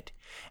shit.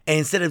 And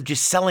instead of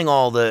just selling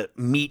all the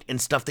meat and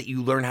stuff that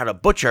you learn how to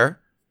butcher,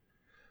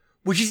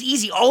 which is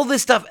easy, all of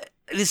this stuff,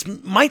 this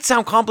might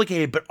sound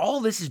complicated, but all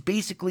of this is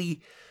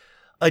basically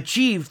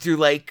achieved through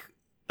like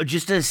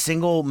just a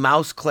single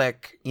mouse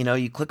click. You know,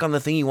 you click on the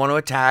thing you want to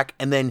attack,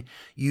 and then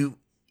you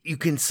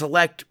can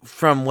select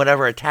from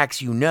whatever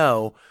attacks you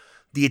know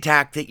the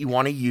attack that you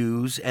want to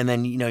use, and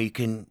then you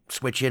can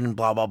switch it and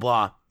blah blah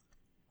blah.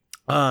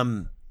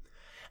 And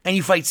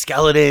you fight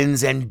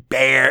skeletons and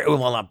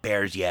not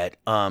bears yet.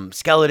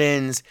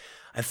 Skeletons.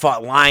 I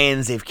fought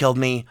lions, they've killed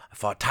me. I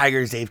fought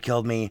tigers, they've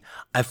killed me.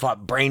 I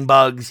fought brain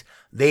bugs,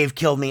 they've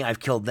killed me.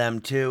 I've killed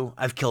them too.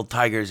 I've killed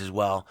tigers as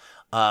well.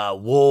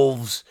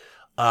 Wolves,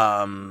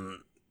 undead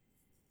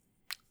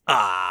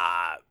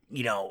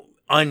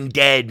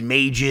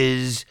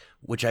mages,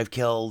 which I've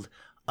killed.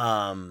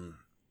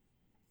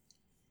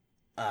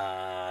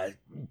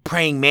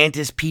 Praying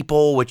mantis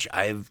people, which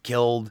I've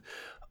killed.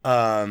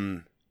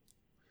 You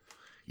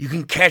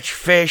can catch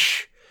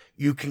fish.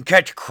 You can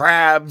catch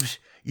crabs.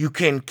 You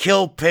can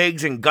kill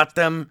pigs and gut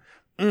them.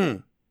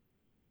 And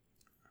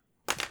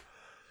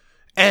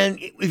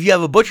if you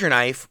have a butcher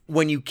knife,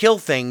 when you kill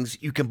things,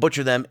 you can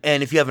butcher them.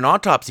 And if you have an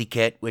autopsy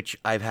kit, which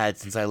I've had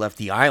since I left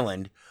the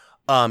island,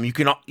 you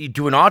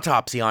do an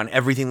autopsy on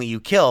everything that you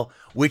kill,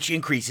 which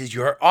increases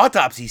your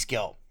autopsy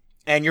skill.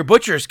 And your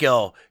butcher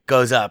skill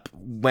goes up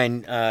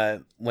when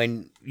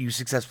you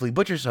successfully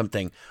butcher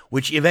something,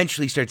 which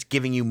eventually starts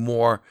giving you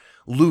more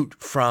loot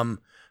from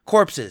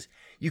corpses.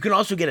 You can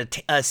also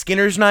get a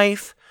skinner's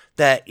knife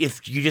that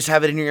if you just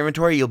have it in your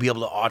inventory, you'll be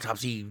able to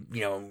autopsy,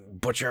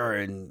 butcher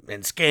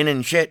and skin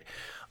and shit.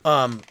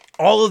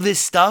 All of this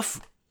stuff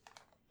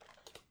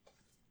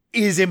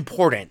is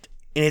important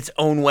in its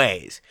own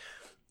ways.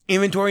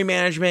 Inventory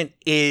management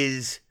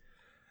is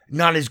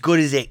not as good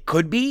as it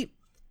could be,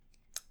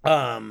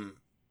 but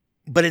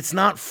it's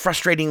not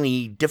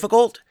frustratingly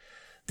difficult.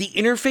 The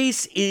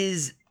interface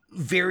is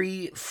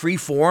very free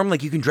form.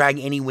 Like, you can drag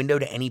any window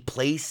to any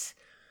place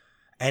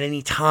at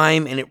any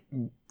time, and it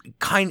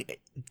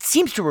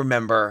seems to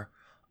remember,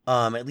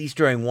 at least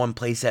during one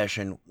play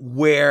session,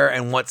 where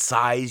and what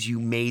size you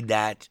made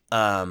that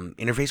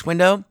interface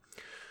window,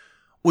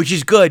 which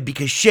is good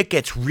because shit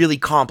gets really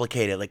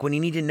complicated. Like, when you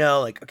need to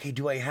know, like,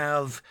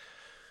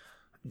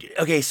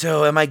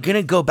 so am I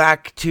gonna go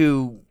back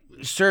to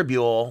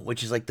Serbule,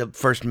 which is like the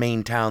first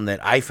main town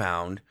that I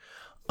found,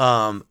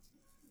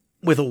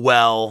 with a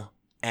well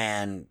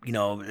and,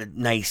 a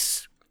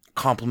nice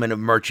complement of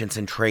merchants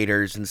and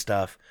traders and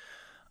stuff.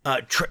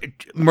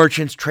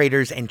 Merchants,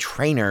 traders, and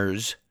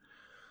trainers.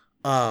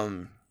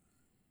 But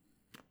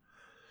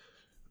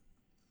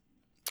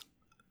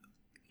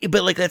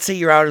like, let's say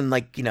you're out in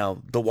like,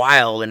 the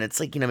wild, and it's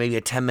like, maybe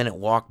a 10-minute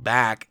walk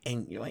back,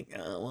 and you're like,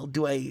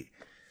 do I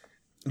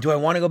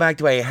want to go back?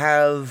 Do I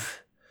have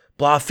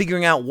blah?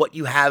 Figuring out what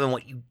you have and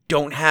what you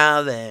don't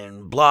have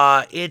and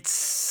blah.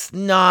 It's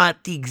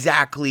not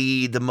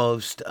exactly the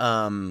most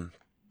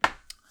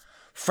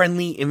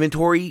friendly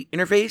inventory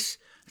interface.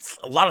 It's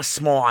a lot of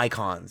small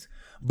icons,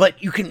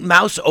 but you can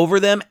mouse over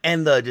them,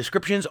 and the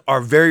descriptions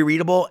are very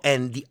readable,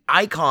 and the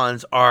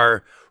icons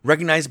are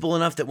recognizable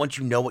enough that once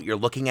you know what you're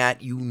looking at,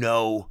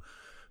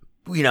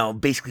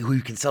 basically who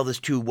you can sell this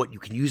to, what you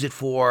can use it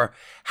for,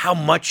 how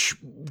much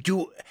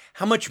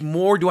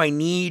more do I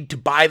need to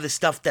buy the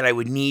stuff that I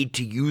would need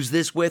to use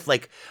this with.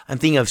 Like, I'm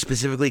thinking of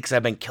specifically because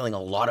I've been killing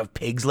a lot of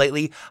pigs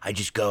lately. I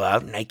just go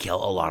out and I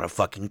kill a lot of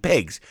fucking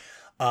pigs.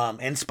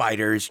 And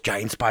spiders,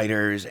 giant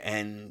spiders,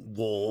 and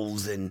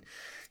wolves, and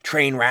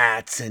train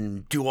rats,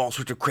 and do all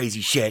sorts of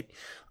crazy shit.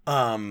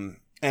 And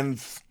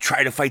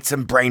try to fight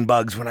some brain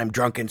bugs when I'm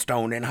drunk and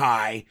stoned and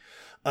high.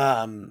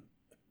 And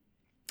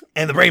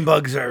the brain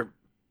bugs are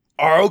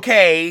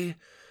okay,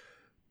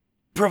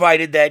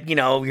 provided that,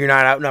 you're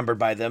not outnumbered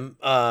by them.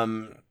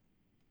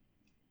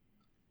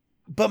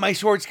 But my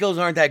sword skills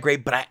aren't that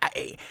great, but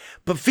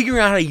figuring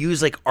out how to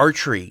use, like,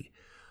 archery.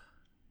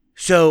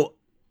 So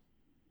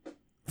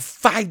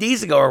 5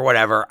 days ago or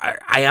whatever,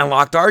 I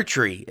unlocked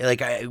archery,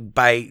 like,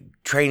 by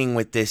training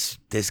with this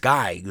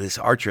guy, this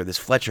archer, this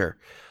Fletcher,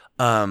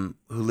 who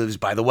lives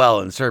by the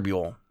well in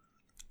Serbule.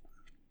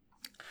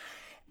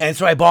 And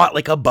so I bought,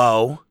 like, a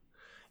bow,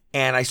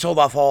 and I sold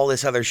off all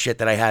this other shit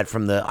that I had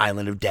from the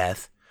Island of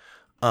Death,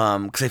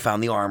 because I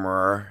found the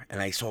armorer,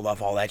 and I sold off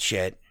all that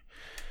shit,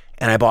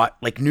 and I bought,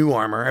 like, new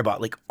armor. I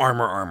bought, like,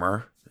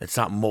 armor. It's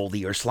not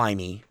moldy or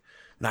slimy,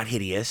 not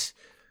hideous.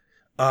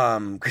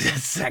 Because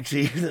that's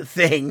actually the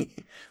thing.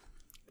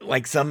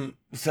 Like, some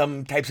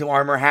types of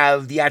armor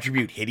have the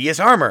attribute hideous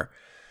armor.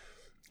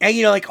 And,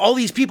 like, all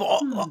these people...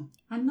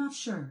 I'm not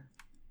sure.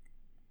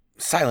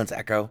 Silence,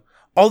 Echo.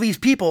 All these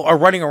people are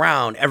running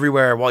around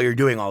everywhere while you're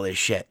doing all this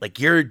shit. Like,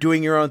 you're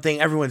doing your own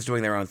thing. Everyone's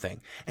doing their own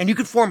thing. And you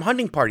can form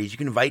hunting parties. You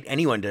can invite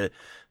anyone to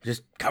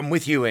just come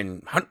with you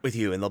and hunt with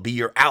you, and they'll be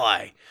your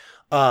ally.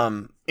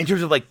 In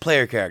terms of, like,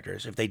 player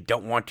characters. If they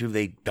don't want to,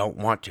 they don't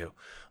want to.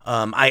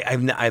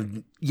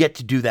 I've yet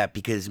to do that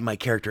because my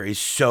character is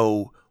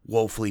so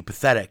woefully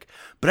pathetic.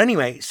 But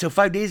anyway, so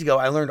 5 days ago,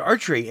 I learned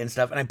archery and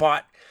stuff, and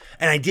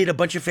I did a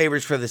bunch of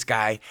favors for this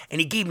guy,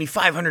 and he gave me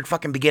 500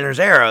 fucking beginner's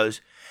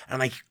arrows. And I'm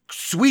like,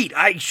 sweet,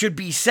 I should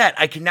be set.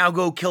 I can now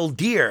go kill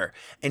deer.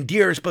 And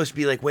deer are supposed to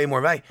be, like, way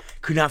more valuable.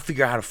 Could not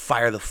figure out how to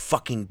fire the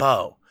fucking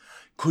bow.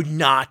 could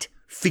not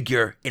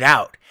figure it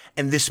out.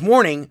 And this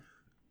morning,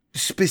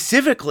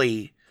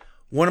 specifically,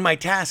 one of my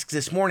tasks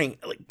this morning,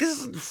 like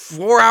this is 5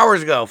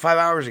 hours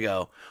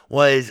ago,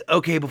 was,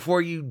 okay,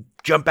 before you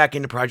jump back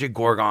into Project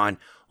Gorgon,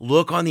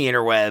 look on the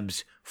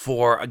interwebs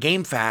for a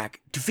game fact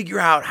to figure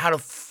out how to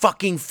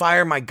fucking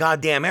fire my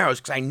goddamn arrows,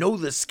 because I know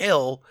the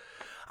skill.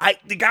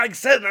 The guy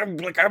said,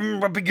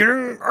 I'm a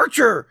beginner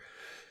archer,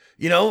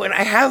 you know, and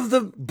I have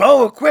the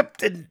bow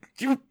equipped, and,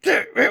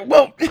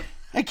 well,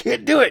 I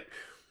can't do it.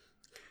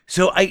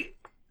 So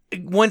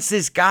once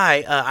this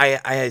guy, I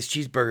had his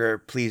cheeseburger,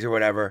 please, or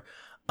whatever,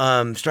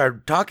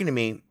 started talking to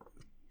me,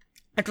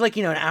 after like,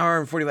 an hour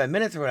and 45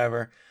 minutes or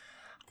whatever,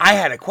 I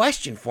had a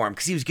question for him,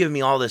 because he was giving me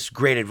all this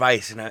great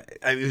advice, and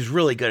it was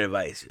really good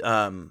advice,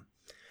 and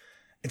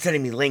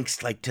sending me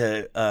links, like,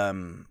 to,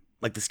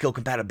 like, the skill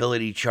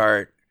compatibility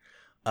chart,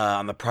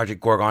 on the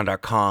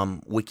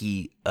ProjectGorgon.com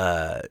wiki,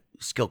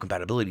 skill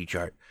compatibility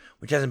chart,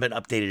 which hasn't been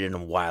updated in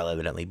a while,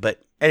 evidently,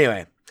 but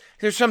anyway,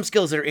 there's some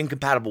skills that are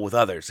incompatible with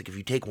others, like, if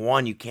you take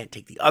one, you can't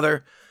take the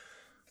other,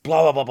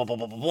 blah, blah, blah, blah, blah,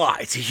 blah, blah, blah.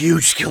 It's a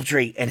huge skill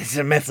tree, and it's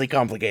immensely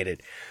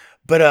complicated,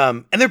 but,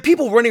 and there are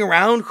people running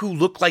around who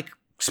look like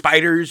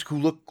spiders, who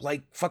look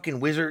like fucking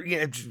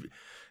wizards,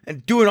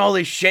 and doing all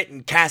this shit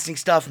and casting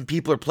stuff, and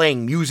people are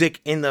playing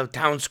music in the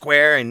town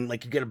square, and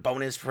like you get a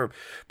bonus for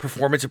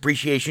performance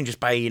appreciation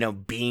just by,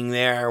 being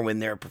there when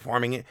they're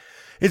performing it.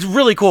 It's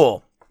really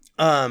cool.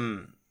 But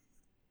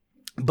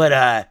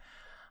I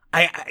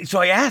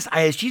asked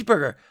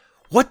Cheeseburger,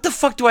 what the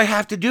fuck do I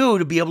have to do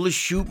to be able to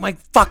shoot my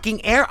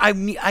fucking arrow? I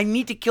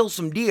need to kill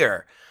some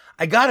deer.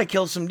 I gotta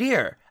kill some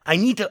deer. I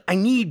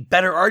need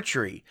better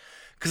archery.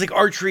 Because, like,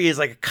 archery is,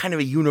 like, kind of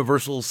a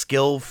universal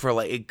skill for,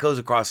 like, it goes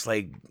across,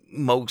 like,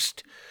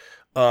 most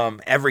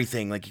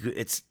everything. Like,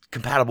 it's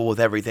compatible with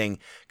everything.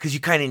 Because you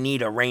kind of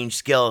need a range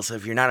skill. So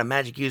if you're not a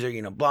magic user,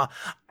 blah.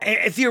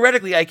 And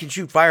theoretically, I can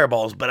shoot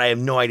fireballs, but I have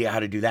no idea how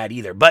to do that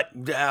either. But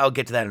I'll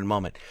get to that in a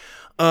moment.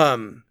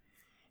 And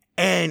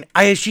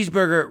I.S.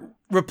 Cheeseburger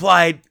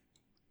replied,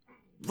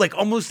 like,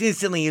 almost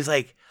instantly. He's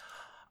like,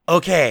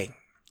 okay,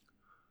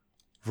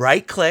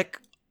 right-click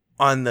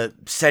on the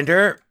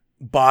center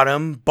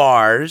bottom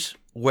bars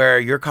where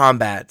your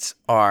combats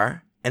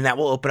are, and that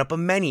will open up a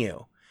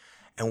menu,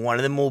 and one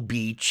of them will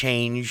be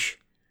change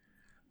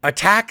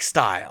attack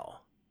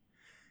style.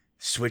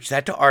 Switch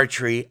that to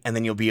archery, and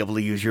then you'll be able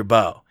to use your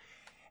bow.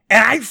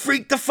 And I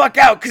freaked the fuck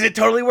out because it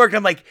totally worked.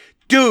 I'm like,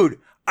 dude,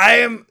 I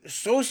am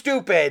so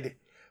stupid,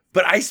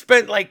 but I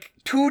spent like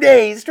 2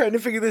 days trying to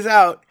figure this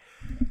out.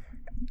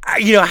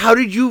 How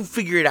did you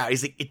figure it out?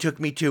 He's like, it took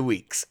me 2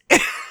 weeks.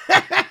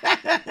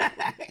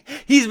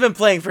 He's been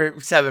playing for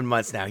 7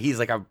 months now. He's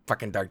like a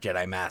fucking Dark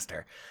Jedi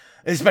master,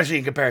 especially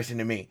in comparison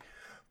to me.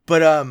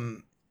 But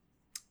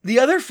the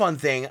other fun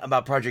thing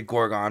about Project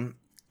Gorgon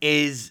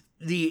is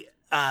the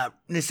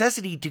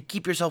necessity to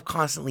keep yourself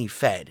constantly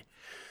fed.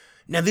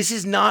 Now, this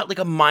is not like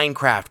a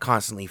Minecraft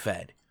constantly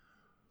fed.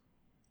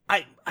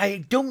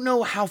 I don't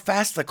know how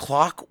fast the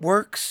clock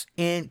works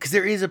because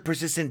there is a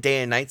persistent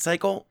day and night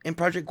cycle in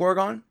Project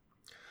Gorgon.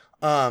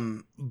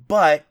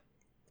 But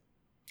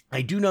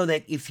I do know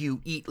that if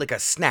you eat like a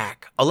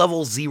snack, a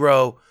level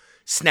 0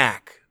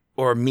 snack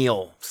or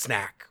meal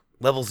snack,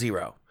 level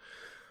 0,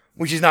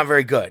 which is not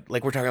very good.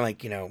 Like we're talking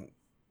like,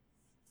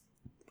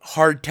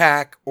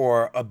 hardtack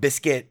or a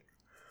biscuit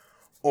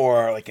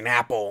or like an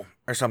apple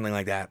or something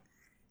like that.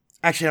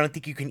 Actually, I don't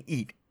think you can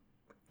eat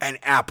an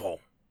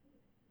apple.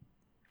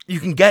 You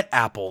can get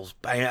apples,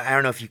 but I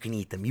don't know if you can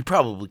eat them. You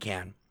probably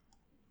can.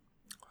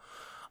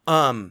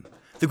 The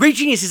great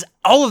genius is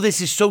all of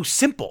this is so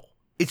simple.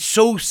 It's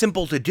so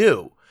simple to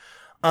do.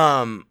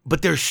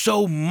 But there's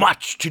so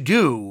much to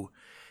do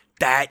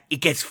that it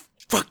gets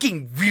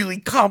fucking really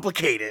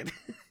complicated.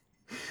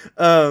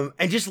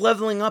 And just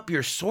leveling up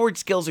your sword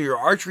skills or your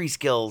archery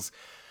skills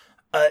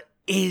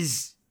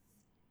it's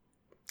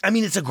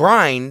a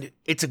grind.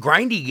 It's a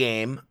grindy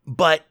game,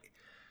 but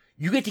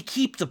you get to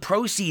keep the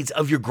proceeds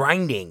of your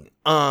grinding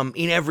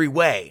in every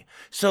way.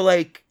 So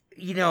like,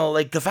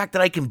 like the fact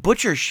that I can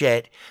butcher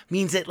shit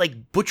means that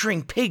like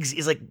butchering pigs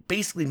is like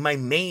basically my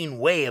main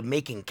way of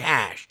making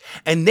cash.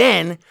 And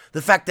then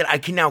the fact that I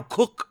can now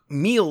cook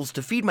meals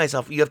to feed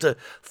myself. You have to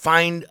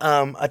find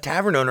a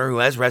tavern owner who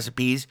has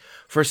recipes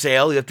for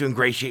sale. You have to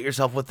ingratiate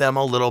yourself with them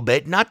a little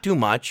bit, not too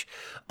much.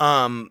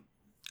 And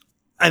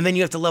then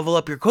you have to level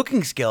up your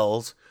cooking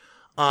skills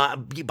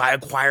by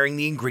acquiring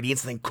the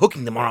ingredients and then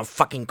cooking them on a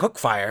fucking cook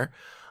fire.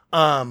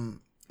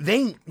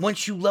 Then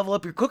once you level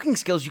up your cooking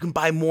skills, you can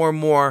buy more and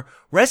more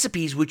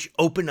recipes, which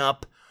open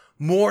up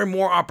more and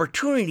more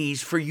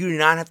opportunities for you to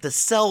not have to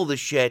sell the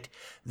shit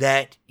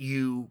that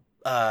you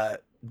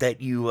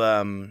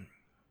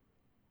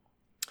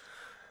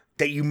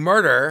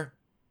murder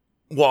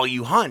while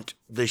you hunt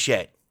the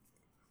shit.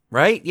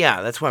 Right?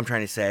 Yeah, that's what I'm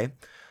trying to say.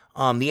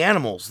 The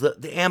animals, the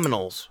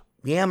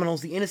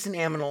aminals, the innocent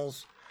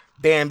aminals.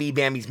 Bambi,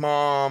 Bambi's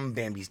mom,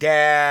 Bambi's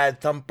dad,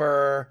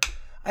 Thumper.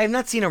 I have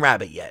not seen a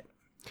rabbit yet,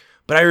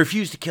 but I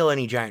refuse to kill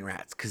any giant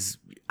rats because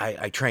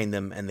I train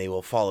them and they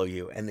will follow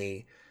you and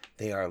they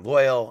They are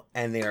loyal,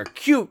 and they are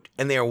cute,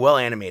 and they are well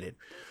animated.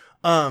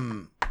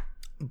 So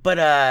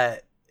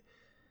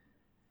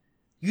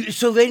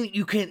then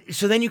you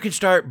can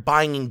start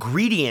buying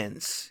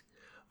ingredients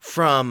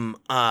from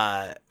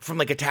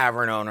like a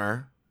tavern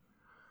owner,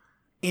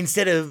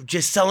 instead of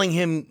just selling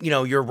him,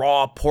 your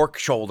raw pork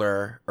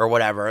shoulder or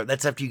whatever.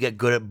 That's after you get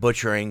good at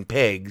butchering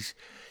pigs.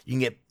 You can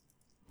get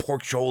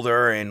pork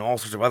shoulder and all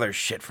sorts of other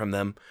shit from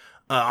them,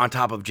 on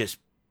top of just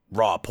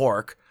raw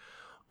pork.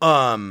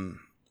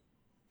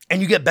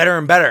 And you get better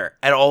and better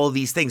at all of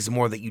these things the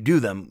more that you do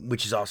them,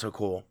 which is also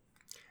cool.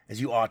 As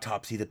you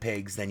autopsy the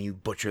pigs, then you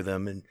butcher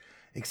them, and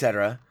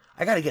etc.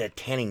 I gotta get a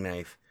tanning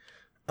knife.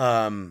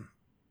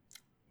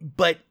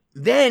 But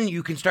then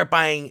you can start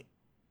buying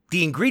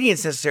the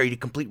ingredients necessary to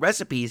complete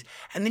recipes,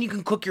 and then you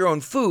can cook your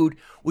own food,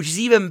 which is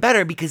even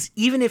better, because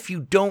even if you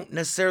don't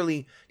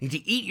necessarily need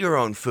to eat your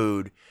own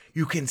food,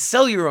 you can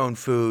sell your own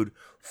food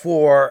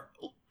for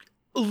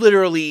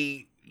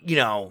literally,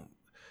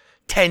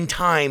 10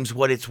 times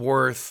what it's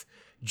worth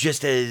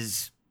just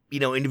as,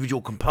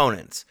 individual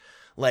components.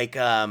 Like,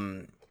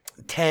 10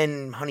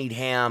 honeyed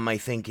ham, I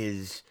think,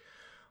 is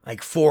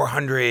like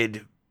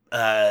 400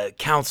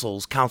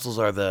 councils. Councils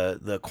are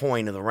the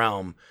coin of the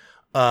realm.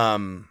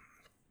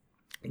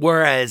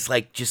 Whereas,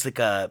 like, just like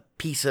a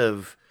piece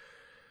of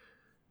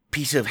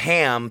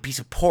ham, piece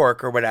of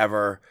pork or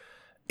whatever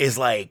is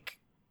like,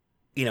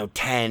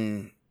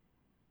 10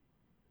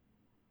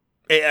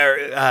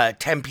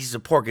 pieces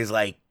of pork is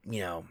like,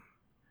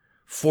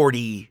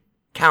 40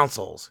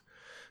 councils.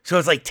 So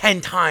it's like 10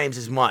 times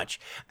as much.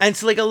 And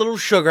so like a little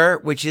sugar,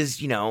 which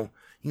is, you can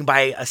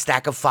buy a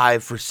stack of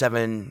 5 for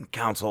 7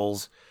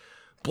 councils,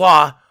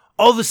 blah.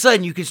 All of a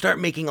sudden you can start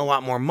making a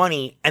lot more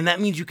money, and that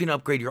means you can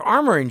upgrade your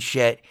armor and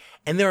shit.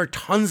 And there are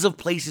tons of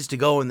places to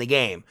go in the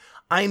game.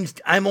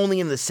 I'm only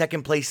in the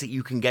second place that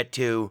you can get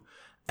to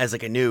as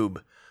like a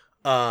noob.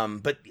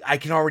 But I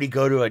can already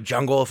go to a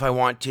jungle if I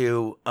want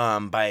to,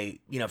 by,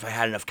 if I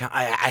had enough,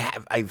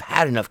 I've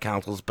had enough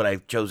councils, but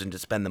I've chosen to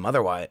spend them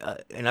otherwise,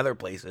 in other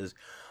places.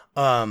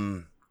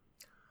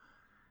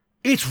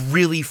 It's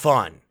really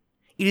fun.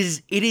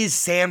 It is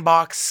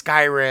sandbox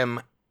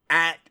Skyrim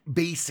at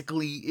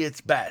basically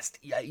its best.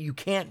 You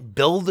can't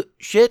build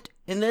shit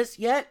in this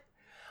yet.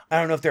 I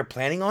don't know if they're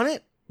planning on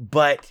it,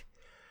 but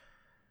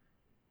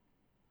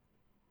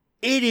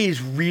it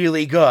is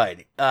really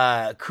good.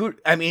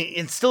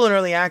 It's still in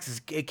early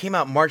access. It came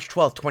out March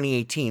 12th,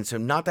 2018, so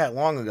not that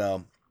long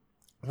ago.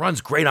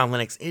 Runs great on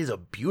Linux. It is a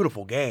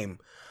beautiful game.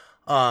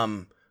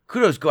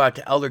 Kudos go out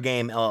to Elder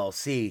Game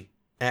LLC,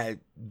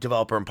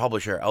 developer and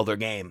publisher, Elder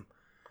Game,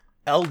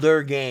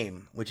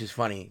 which is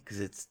funny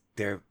because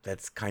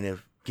that's kind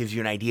of gives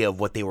you an idea of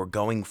what they were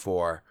going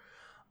for.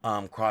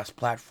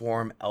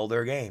 Cross-platform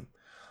Elder Game.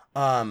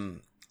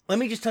 Let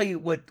me just tell you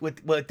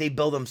what they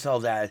bill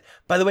themselves as.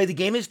 By the way, the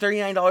game is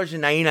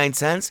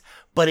 $39.99,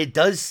 but it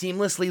does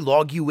seamlessly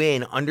log you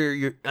in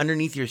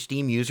underneath your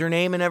Steam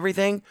username and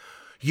everything.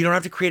 You don't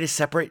have to create a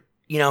separate,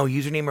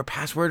 username or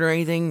password or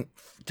anything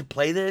to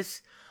play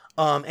this.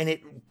 And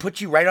it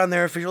puts you right on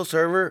their official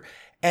server.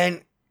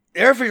 And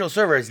their official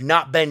server has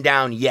not been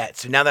down yet.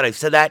 So now that I've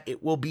said that,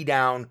 it will be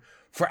down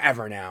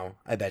forever now,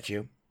 I bet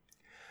you.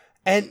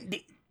 And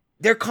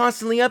they're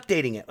constantly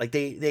updating it. Like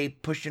they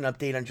pushed an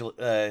update on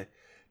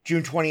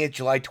June 20th,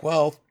 July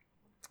 12th,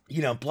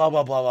 blah,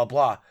 blah, blah, blah,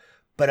 blah.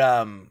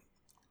 But,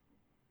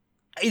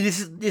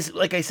 this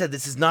like I said,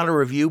 this is not a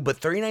review, but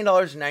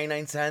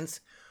 $39.99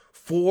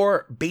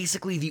 for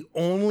basically the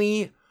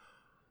only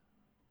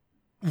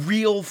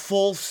real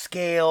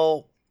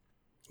full-scale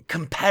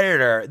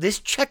competitor. This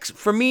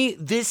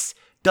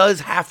does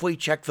halfway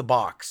check the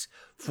box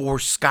for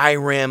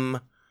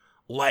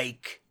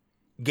Skyrim-like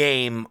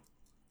game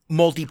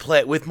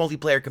with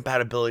multiplayer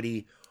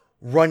compatibility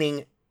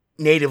running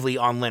natively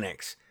on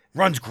Linux.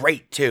 Runs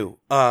great too.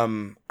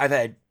 I've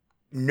had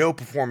no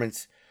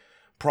performance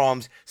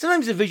problems.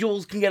 Sometimes the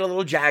visuals can get a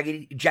little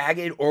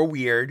jagged or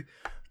weird,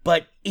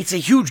 but it's a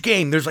huge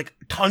game. There's like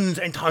tons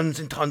and tons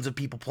and tons of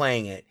people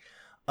playing it.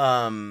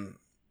 Like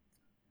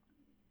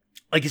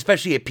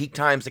especially at peak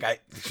times,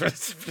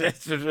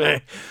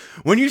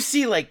 when you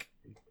see like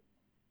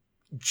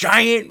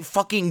giant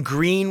fucking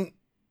green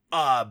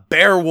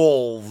bear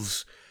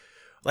wolves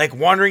like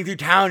wandering through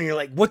town, and you're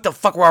like, what the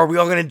fuck, are we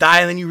all gonna die?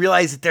 And then you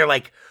realize that they're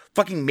like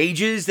fucking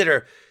mages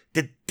that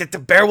the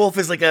bear wolf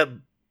is like a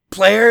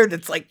player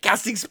that's like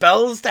casting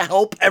spells to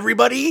help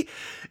everybody.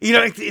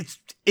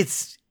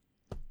 It's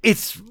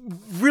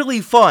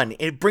really fun.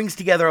 It brings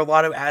together a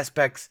lot of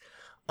aspects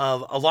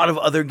of a lot of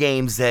other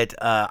games that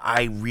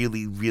I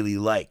really, really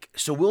like.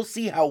 So we'll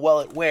see how well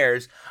it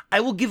wears. I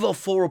will give a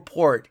full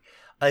report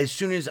as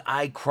soon as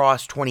I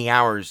cross 20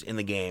 hours in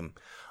the game.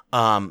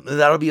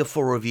 That'll be a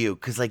full review,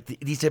 because like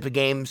these type of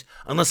games,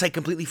 unless I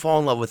completely fall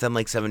in love with them,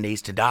 like 7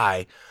 Days to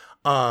Die,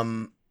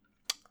 I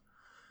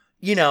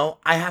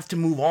have to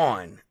move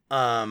on.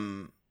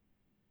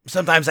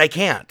 Sometimes I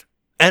can't.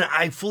 And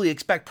I fully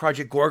expect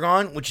Project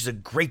Gorgon, which is a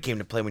great game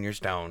to play when you're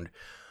stoned,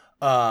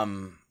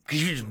 because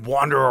you just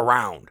wander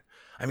around.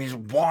 I mean,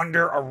 just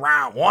wander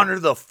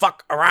the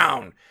fuck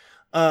around.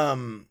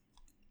 And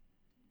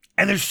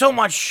there's so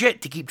much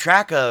shit to keep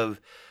track of,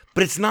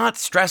 but it's not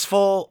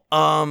stressful.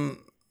 What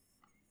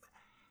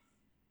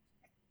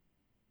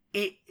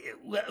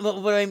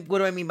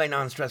do I mean by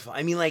non-stressful?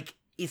 I mean, like,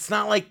 it's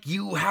not like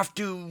you have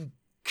to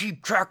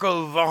keep track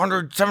of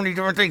 170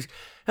 different things.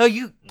 No,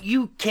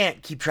 you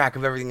can't keep track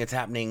of everything that's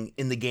happening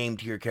in the game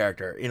to your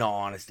character, in all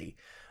honesty.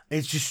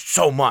 It's just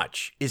so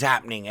much is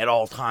happening at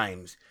all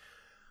times.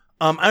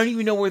 I don't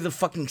even know where the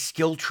fucking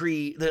skill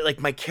tree, like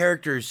my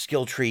character's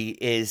skill tree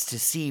is to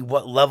see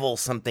what level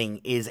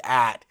something is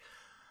at.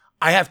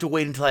 I have to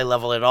wait until I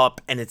level it up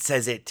and it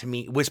says it to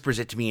me, whispers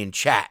it to me in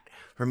chat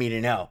for me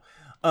to know.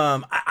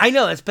 I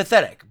know that's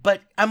pathetic, but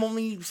I'm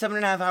only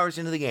 7.5 hours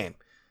into the game.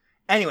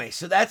 Anyway,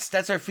 so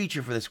that's our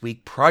feature for this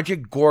week,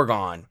 Project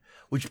Gorgon,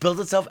 which builds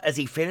itself as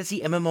a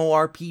fantasy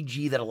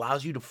MMORPG that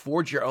allows you to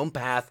forge your own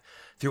path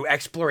through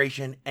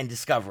exploration and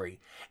discovery.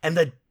 And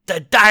the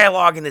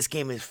dialogue in this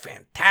game is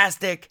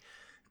fantastic.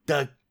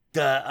 There's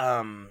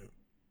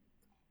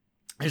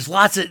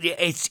lots of,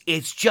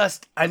 it's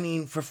just, I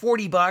mean, for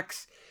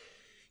 $40,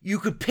 you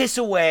could piss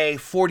away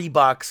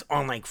 $40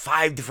 on like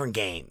 5 different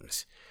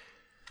games.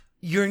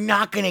 You're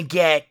not going to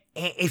get,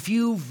 if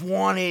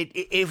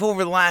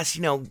over the last,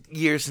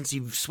 years since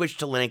you've switched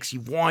to Linux,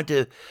 you want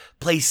to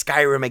play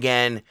Skyrim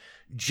again,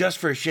 just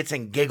for shits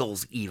and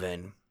giggles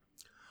even,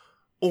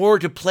 or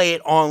to play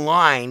it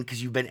online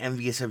because you've been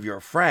envious of your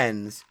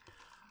friends,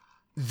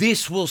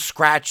 this will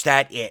scratch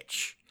that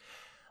itch.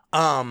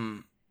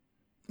 The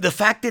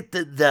fact that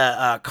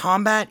the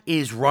combat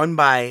is run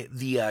by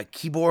the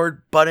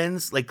keyboard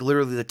buttons, like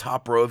literally the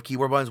top row of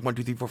keyboard buttons, 1,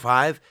 2, 3, 4,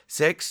 5,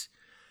 6,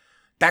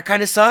 that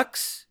kind of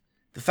sucks.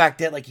 The fact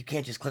that like you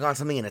can't just click on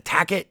something and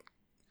attack it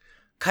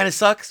kind of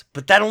sucks,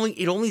 but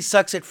it only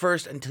sucks at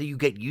first until you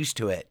get used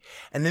to it.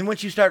 And then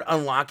once you start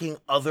unlocking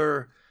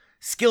other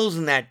skills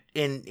in that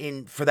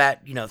for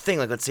that, thing,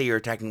 like let's say you're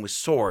attacking with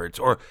swords,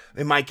 or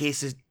in my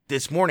case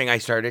this morning I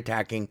started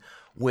attacking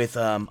with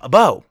a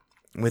bow,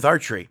 with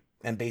archery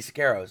and basic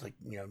arrows, like,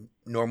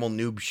 normal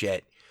noob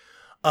shit.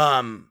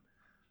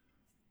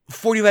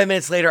 45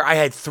 minutes later, I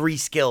had 3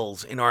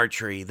 skills in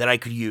archery that I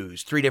could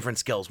use. 3 different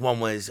skills. One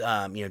was,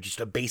 just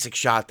a basic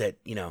shot that,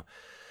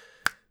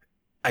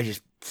 I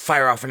just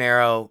fire off an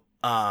arrow.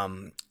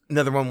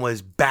 Another one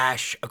was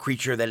bash a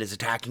creature that is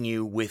attacking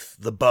you with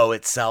the bow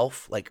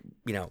itself. Like,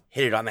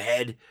 hit it on the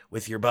head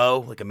with your bow,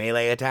 like a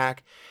melee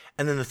attack.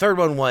 And then the third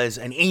one was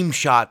an aim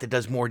shot that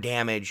does more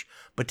damage,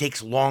 but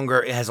takes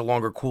longer. It has a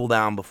longer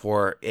cooldown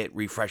before it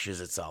refreshes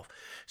itself.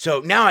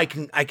 So now I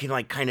can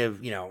like kind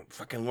of,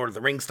 fucking Lord of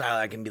the Rings style.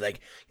 I can be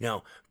like,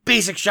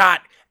 basic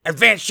shot,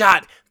 advanced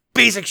shot,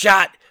 basic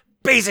shot,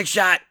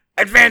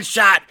 advanced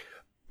shot,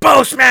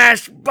 bow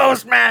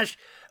smash.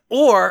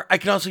 Or I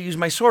can also use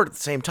my sword at the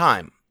same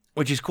time,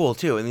 which is cool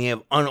too. And then you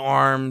have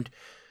unarmed,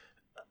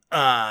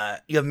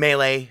 you have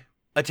melee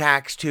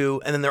attacks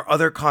too. And then there are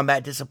other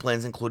combat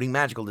disciplines, including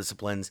magical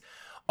disciplines,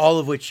 all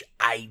of which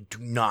I do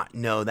not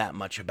know that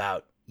much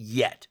about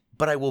yet,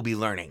 but I will be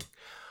learning.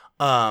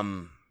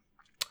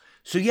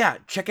 So yeah,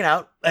 check it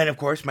out. And of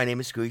course, my name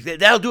is Scooey.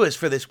 That'll do us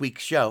for this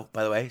week's show,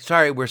 by the way.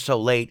 Sorry we're so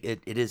late.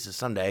 It is a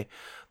Sunday.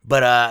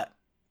 But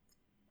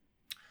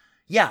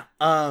yeah,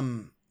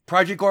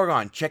 Project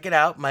Gorgon, check it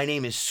out. My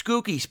name is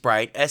Skooky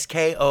Sprite,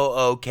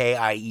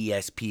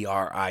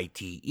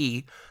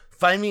 SKOOKIESPRITE.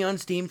 Find me on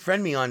Steam,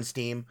 friend me on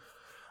Steam.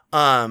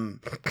 Play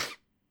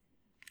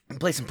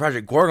some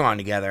Project Gorgon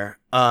together.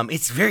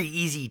 It's very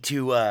easy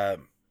to,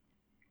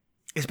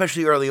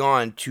 especially early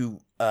on,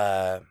 to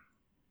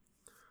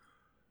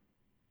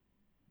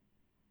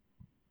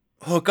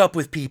hook up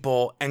with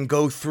people and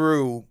go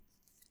through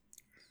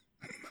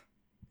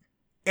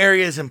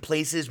areas and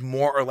places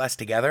more or less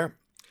together.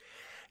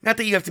 Not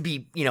that you have to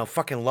be,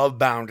 fucking love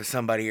bound to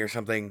somebody or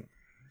something,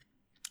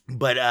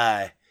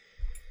 but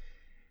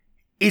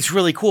it's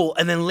really cool.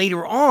 And then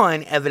later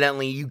on,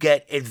 evidently, you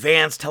get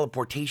advanced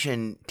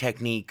teleportation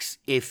techniques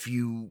if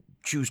you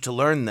choose to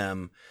learn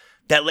them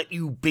that let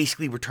you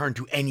basically return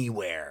to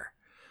anywhere,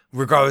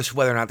 regardless of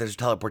whether or not there's a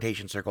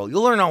teleportation circle.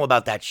 You'll learn all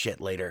about that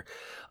shit later.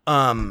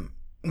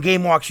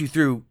 Game walks you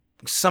through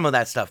some of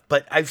that stuff,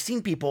 but I've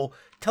seen people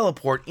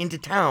teleport into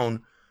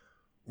town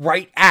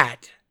right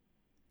at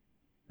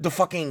the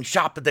fucking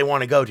shop that they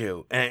want to go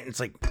to, and it's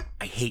like,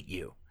 I hate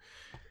you,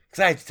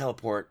 because I have to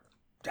teleport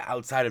to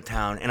outside of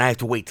town, and I have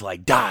to wait till I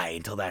die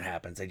until that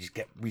happens. I just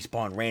get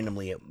respawned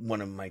randomly at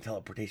one of my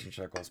teleportation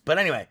circles. But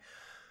anyway,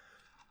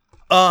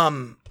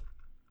 so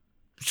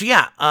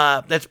yeah,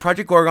 that's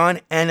Project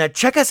Gorgon, and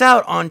check us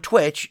out on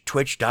Twitch,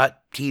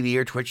 twitch.tv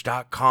or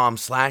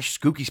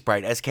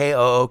twitch.com/SkookySprite,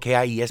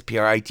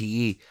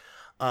 SKOOKIESPRITE.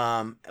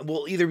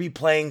 We'll either be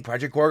playing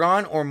Project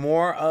Gorgon or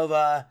more of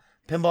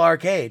Pinball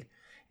Arcade,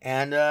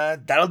 and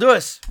that'll do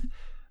us.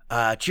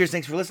 Cheers,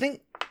 thanks for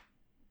listening.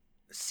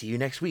 See you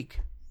next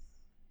week.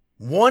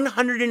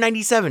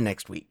 197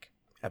 next week.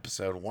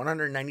 Episode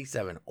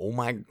 197. Oh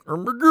my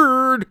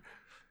god.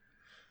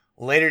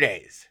 Later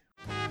days.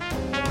 4 or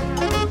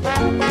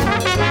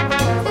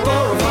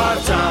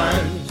 5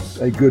 times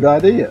a good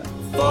idea.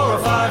 4 or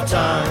 5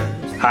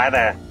 times. Hi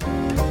there.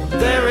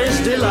 There is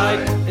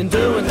delight in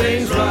doing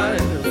things right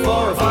 4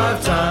 or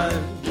 5 times.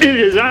 It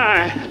is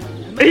I,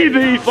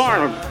 E.B.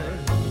 Farnham.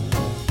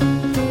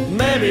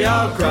 Maybe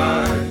I'll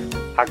cry.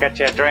 I'll get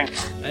you a drink.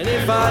 And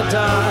if I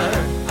die,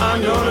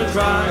 I'm gonna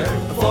cry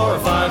 4 or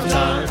 5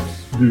 times.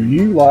 Do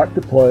you like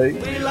to play?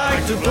 We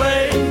like to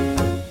play.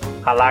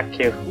 I like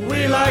you.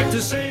 We like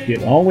to sing.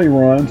 It only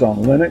runs on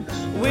Linux.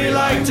 We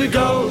like to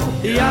go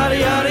yada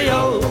yada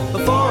yo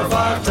 4 or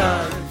 5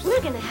 times.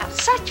 We're gonna have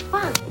such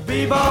fun.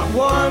 Bebop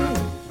 1.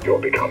 You're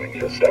becoming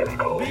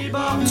hysterical.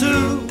 Bebop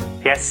 2.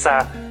 Yes,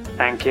 sir.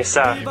 Thank you,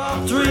 sir.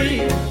 Bebop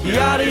 3.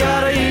 Yada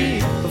yada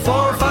e 4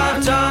 or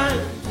 5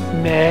 times.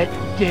 Matt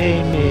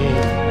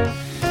Damon.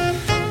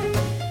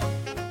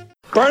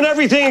 Burn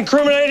everything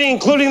incriminating,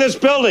 including this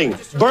building.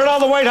 Burn all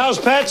the White House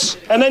pets,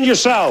 and then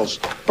yourselves.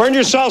 Burn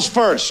yourselves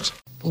first.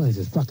 Boy, this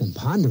is fucking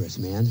ponderous,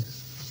 man.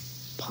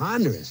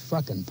 Ponderous,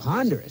 fucking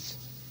ponderous.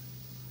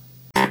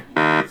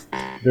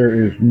 There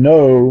is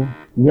no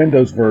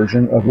Windows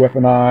version of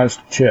Weaponized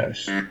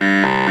Chess.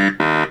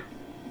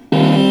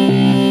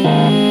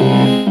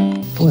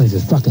 Boy, this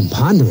is fucking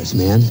ponderous,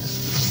 man.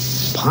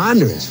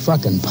 Ponderous,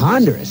 fucking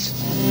ponderous.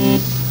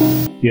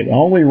 It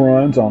only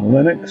runs on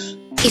Linux.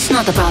 It's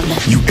not a problem.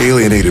 You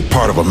alienated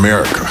part of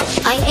America.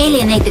 I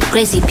alienated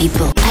crazy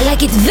people. I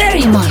like it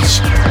very much.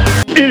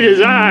 It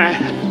is I,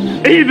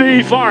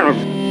 E.B. Farnham.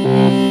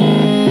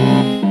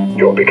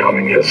 You're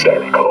becoming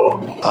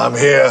hysterical. I'm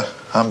here,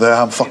 I'm there,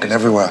 I'm fucking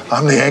everywhere.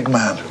 I'm the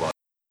Eggman.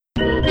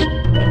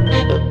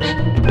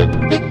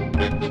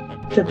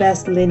 The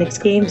Best Linux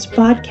Games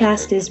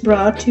podcast is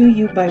brought to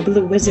you by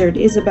Blue Wizard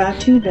is About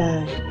to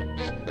Die.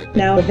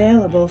 Now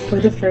available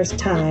for the first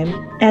time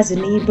as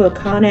an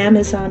ebook on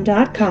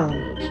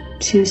Amazon.com.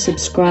 To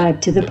subscribe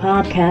to the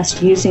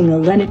podcast using a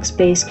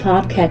Linux-based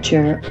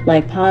podcatcher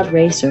like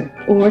Podracer,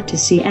 or to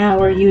see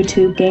our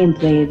YouTube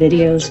gameplay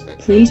videos,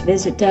 please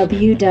visit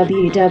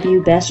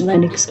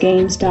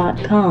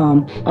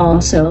www.bestlinuxgames.com.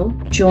 Also,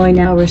 join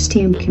our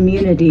Steam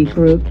community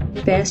group,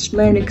 Best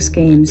Linux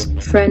Games,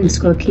 Friends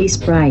Cookie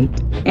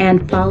Sprite,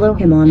 and follow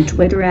him on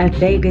Twitter at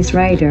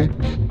VegasWriter.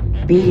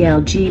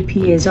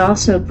 BLGP is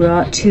also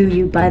brought to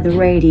you by the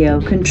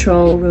Radio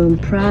Control Room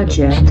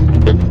Project.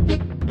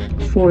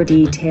 For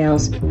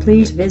details,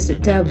 please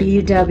visit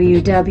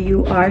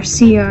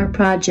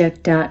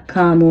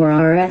www.rcrproject.com or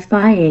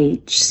rfihc.com.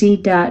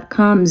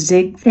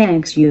 Zig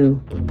thanks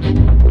you.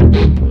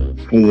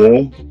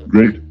 For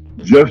great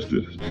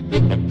justice.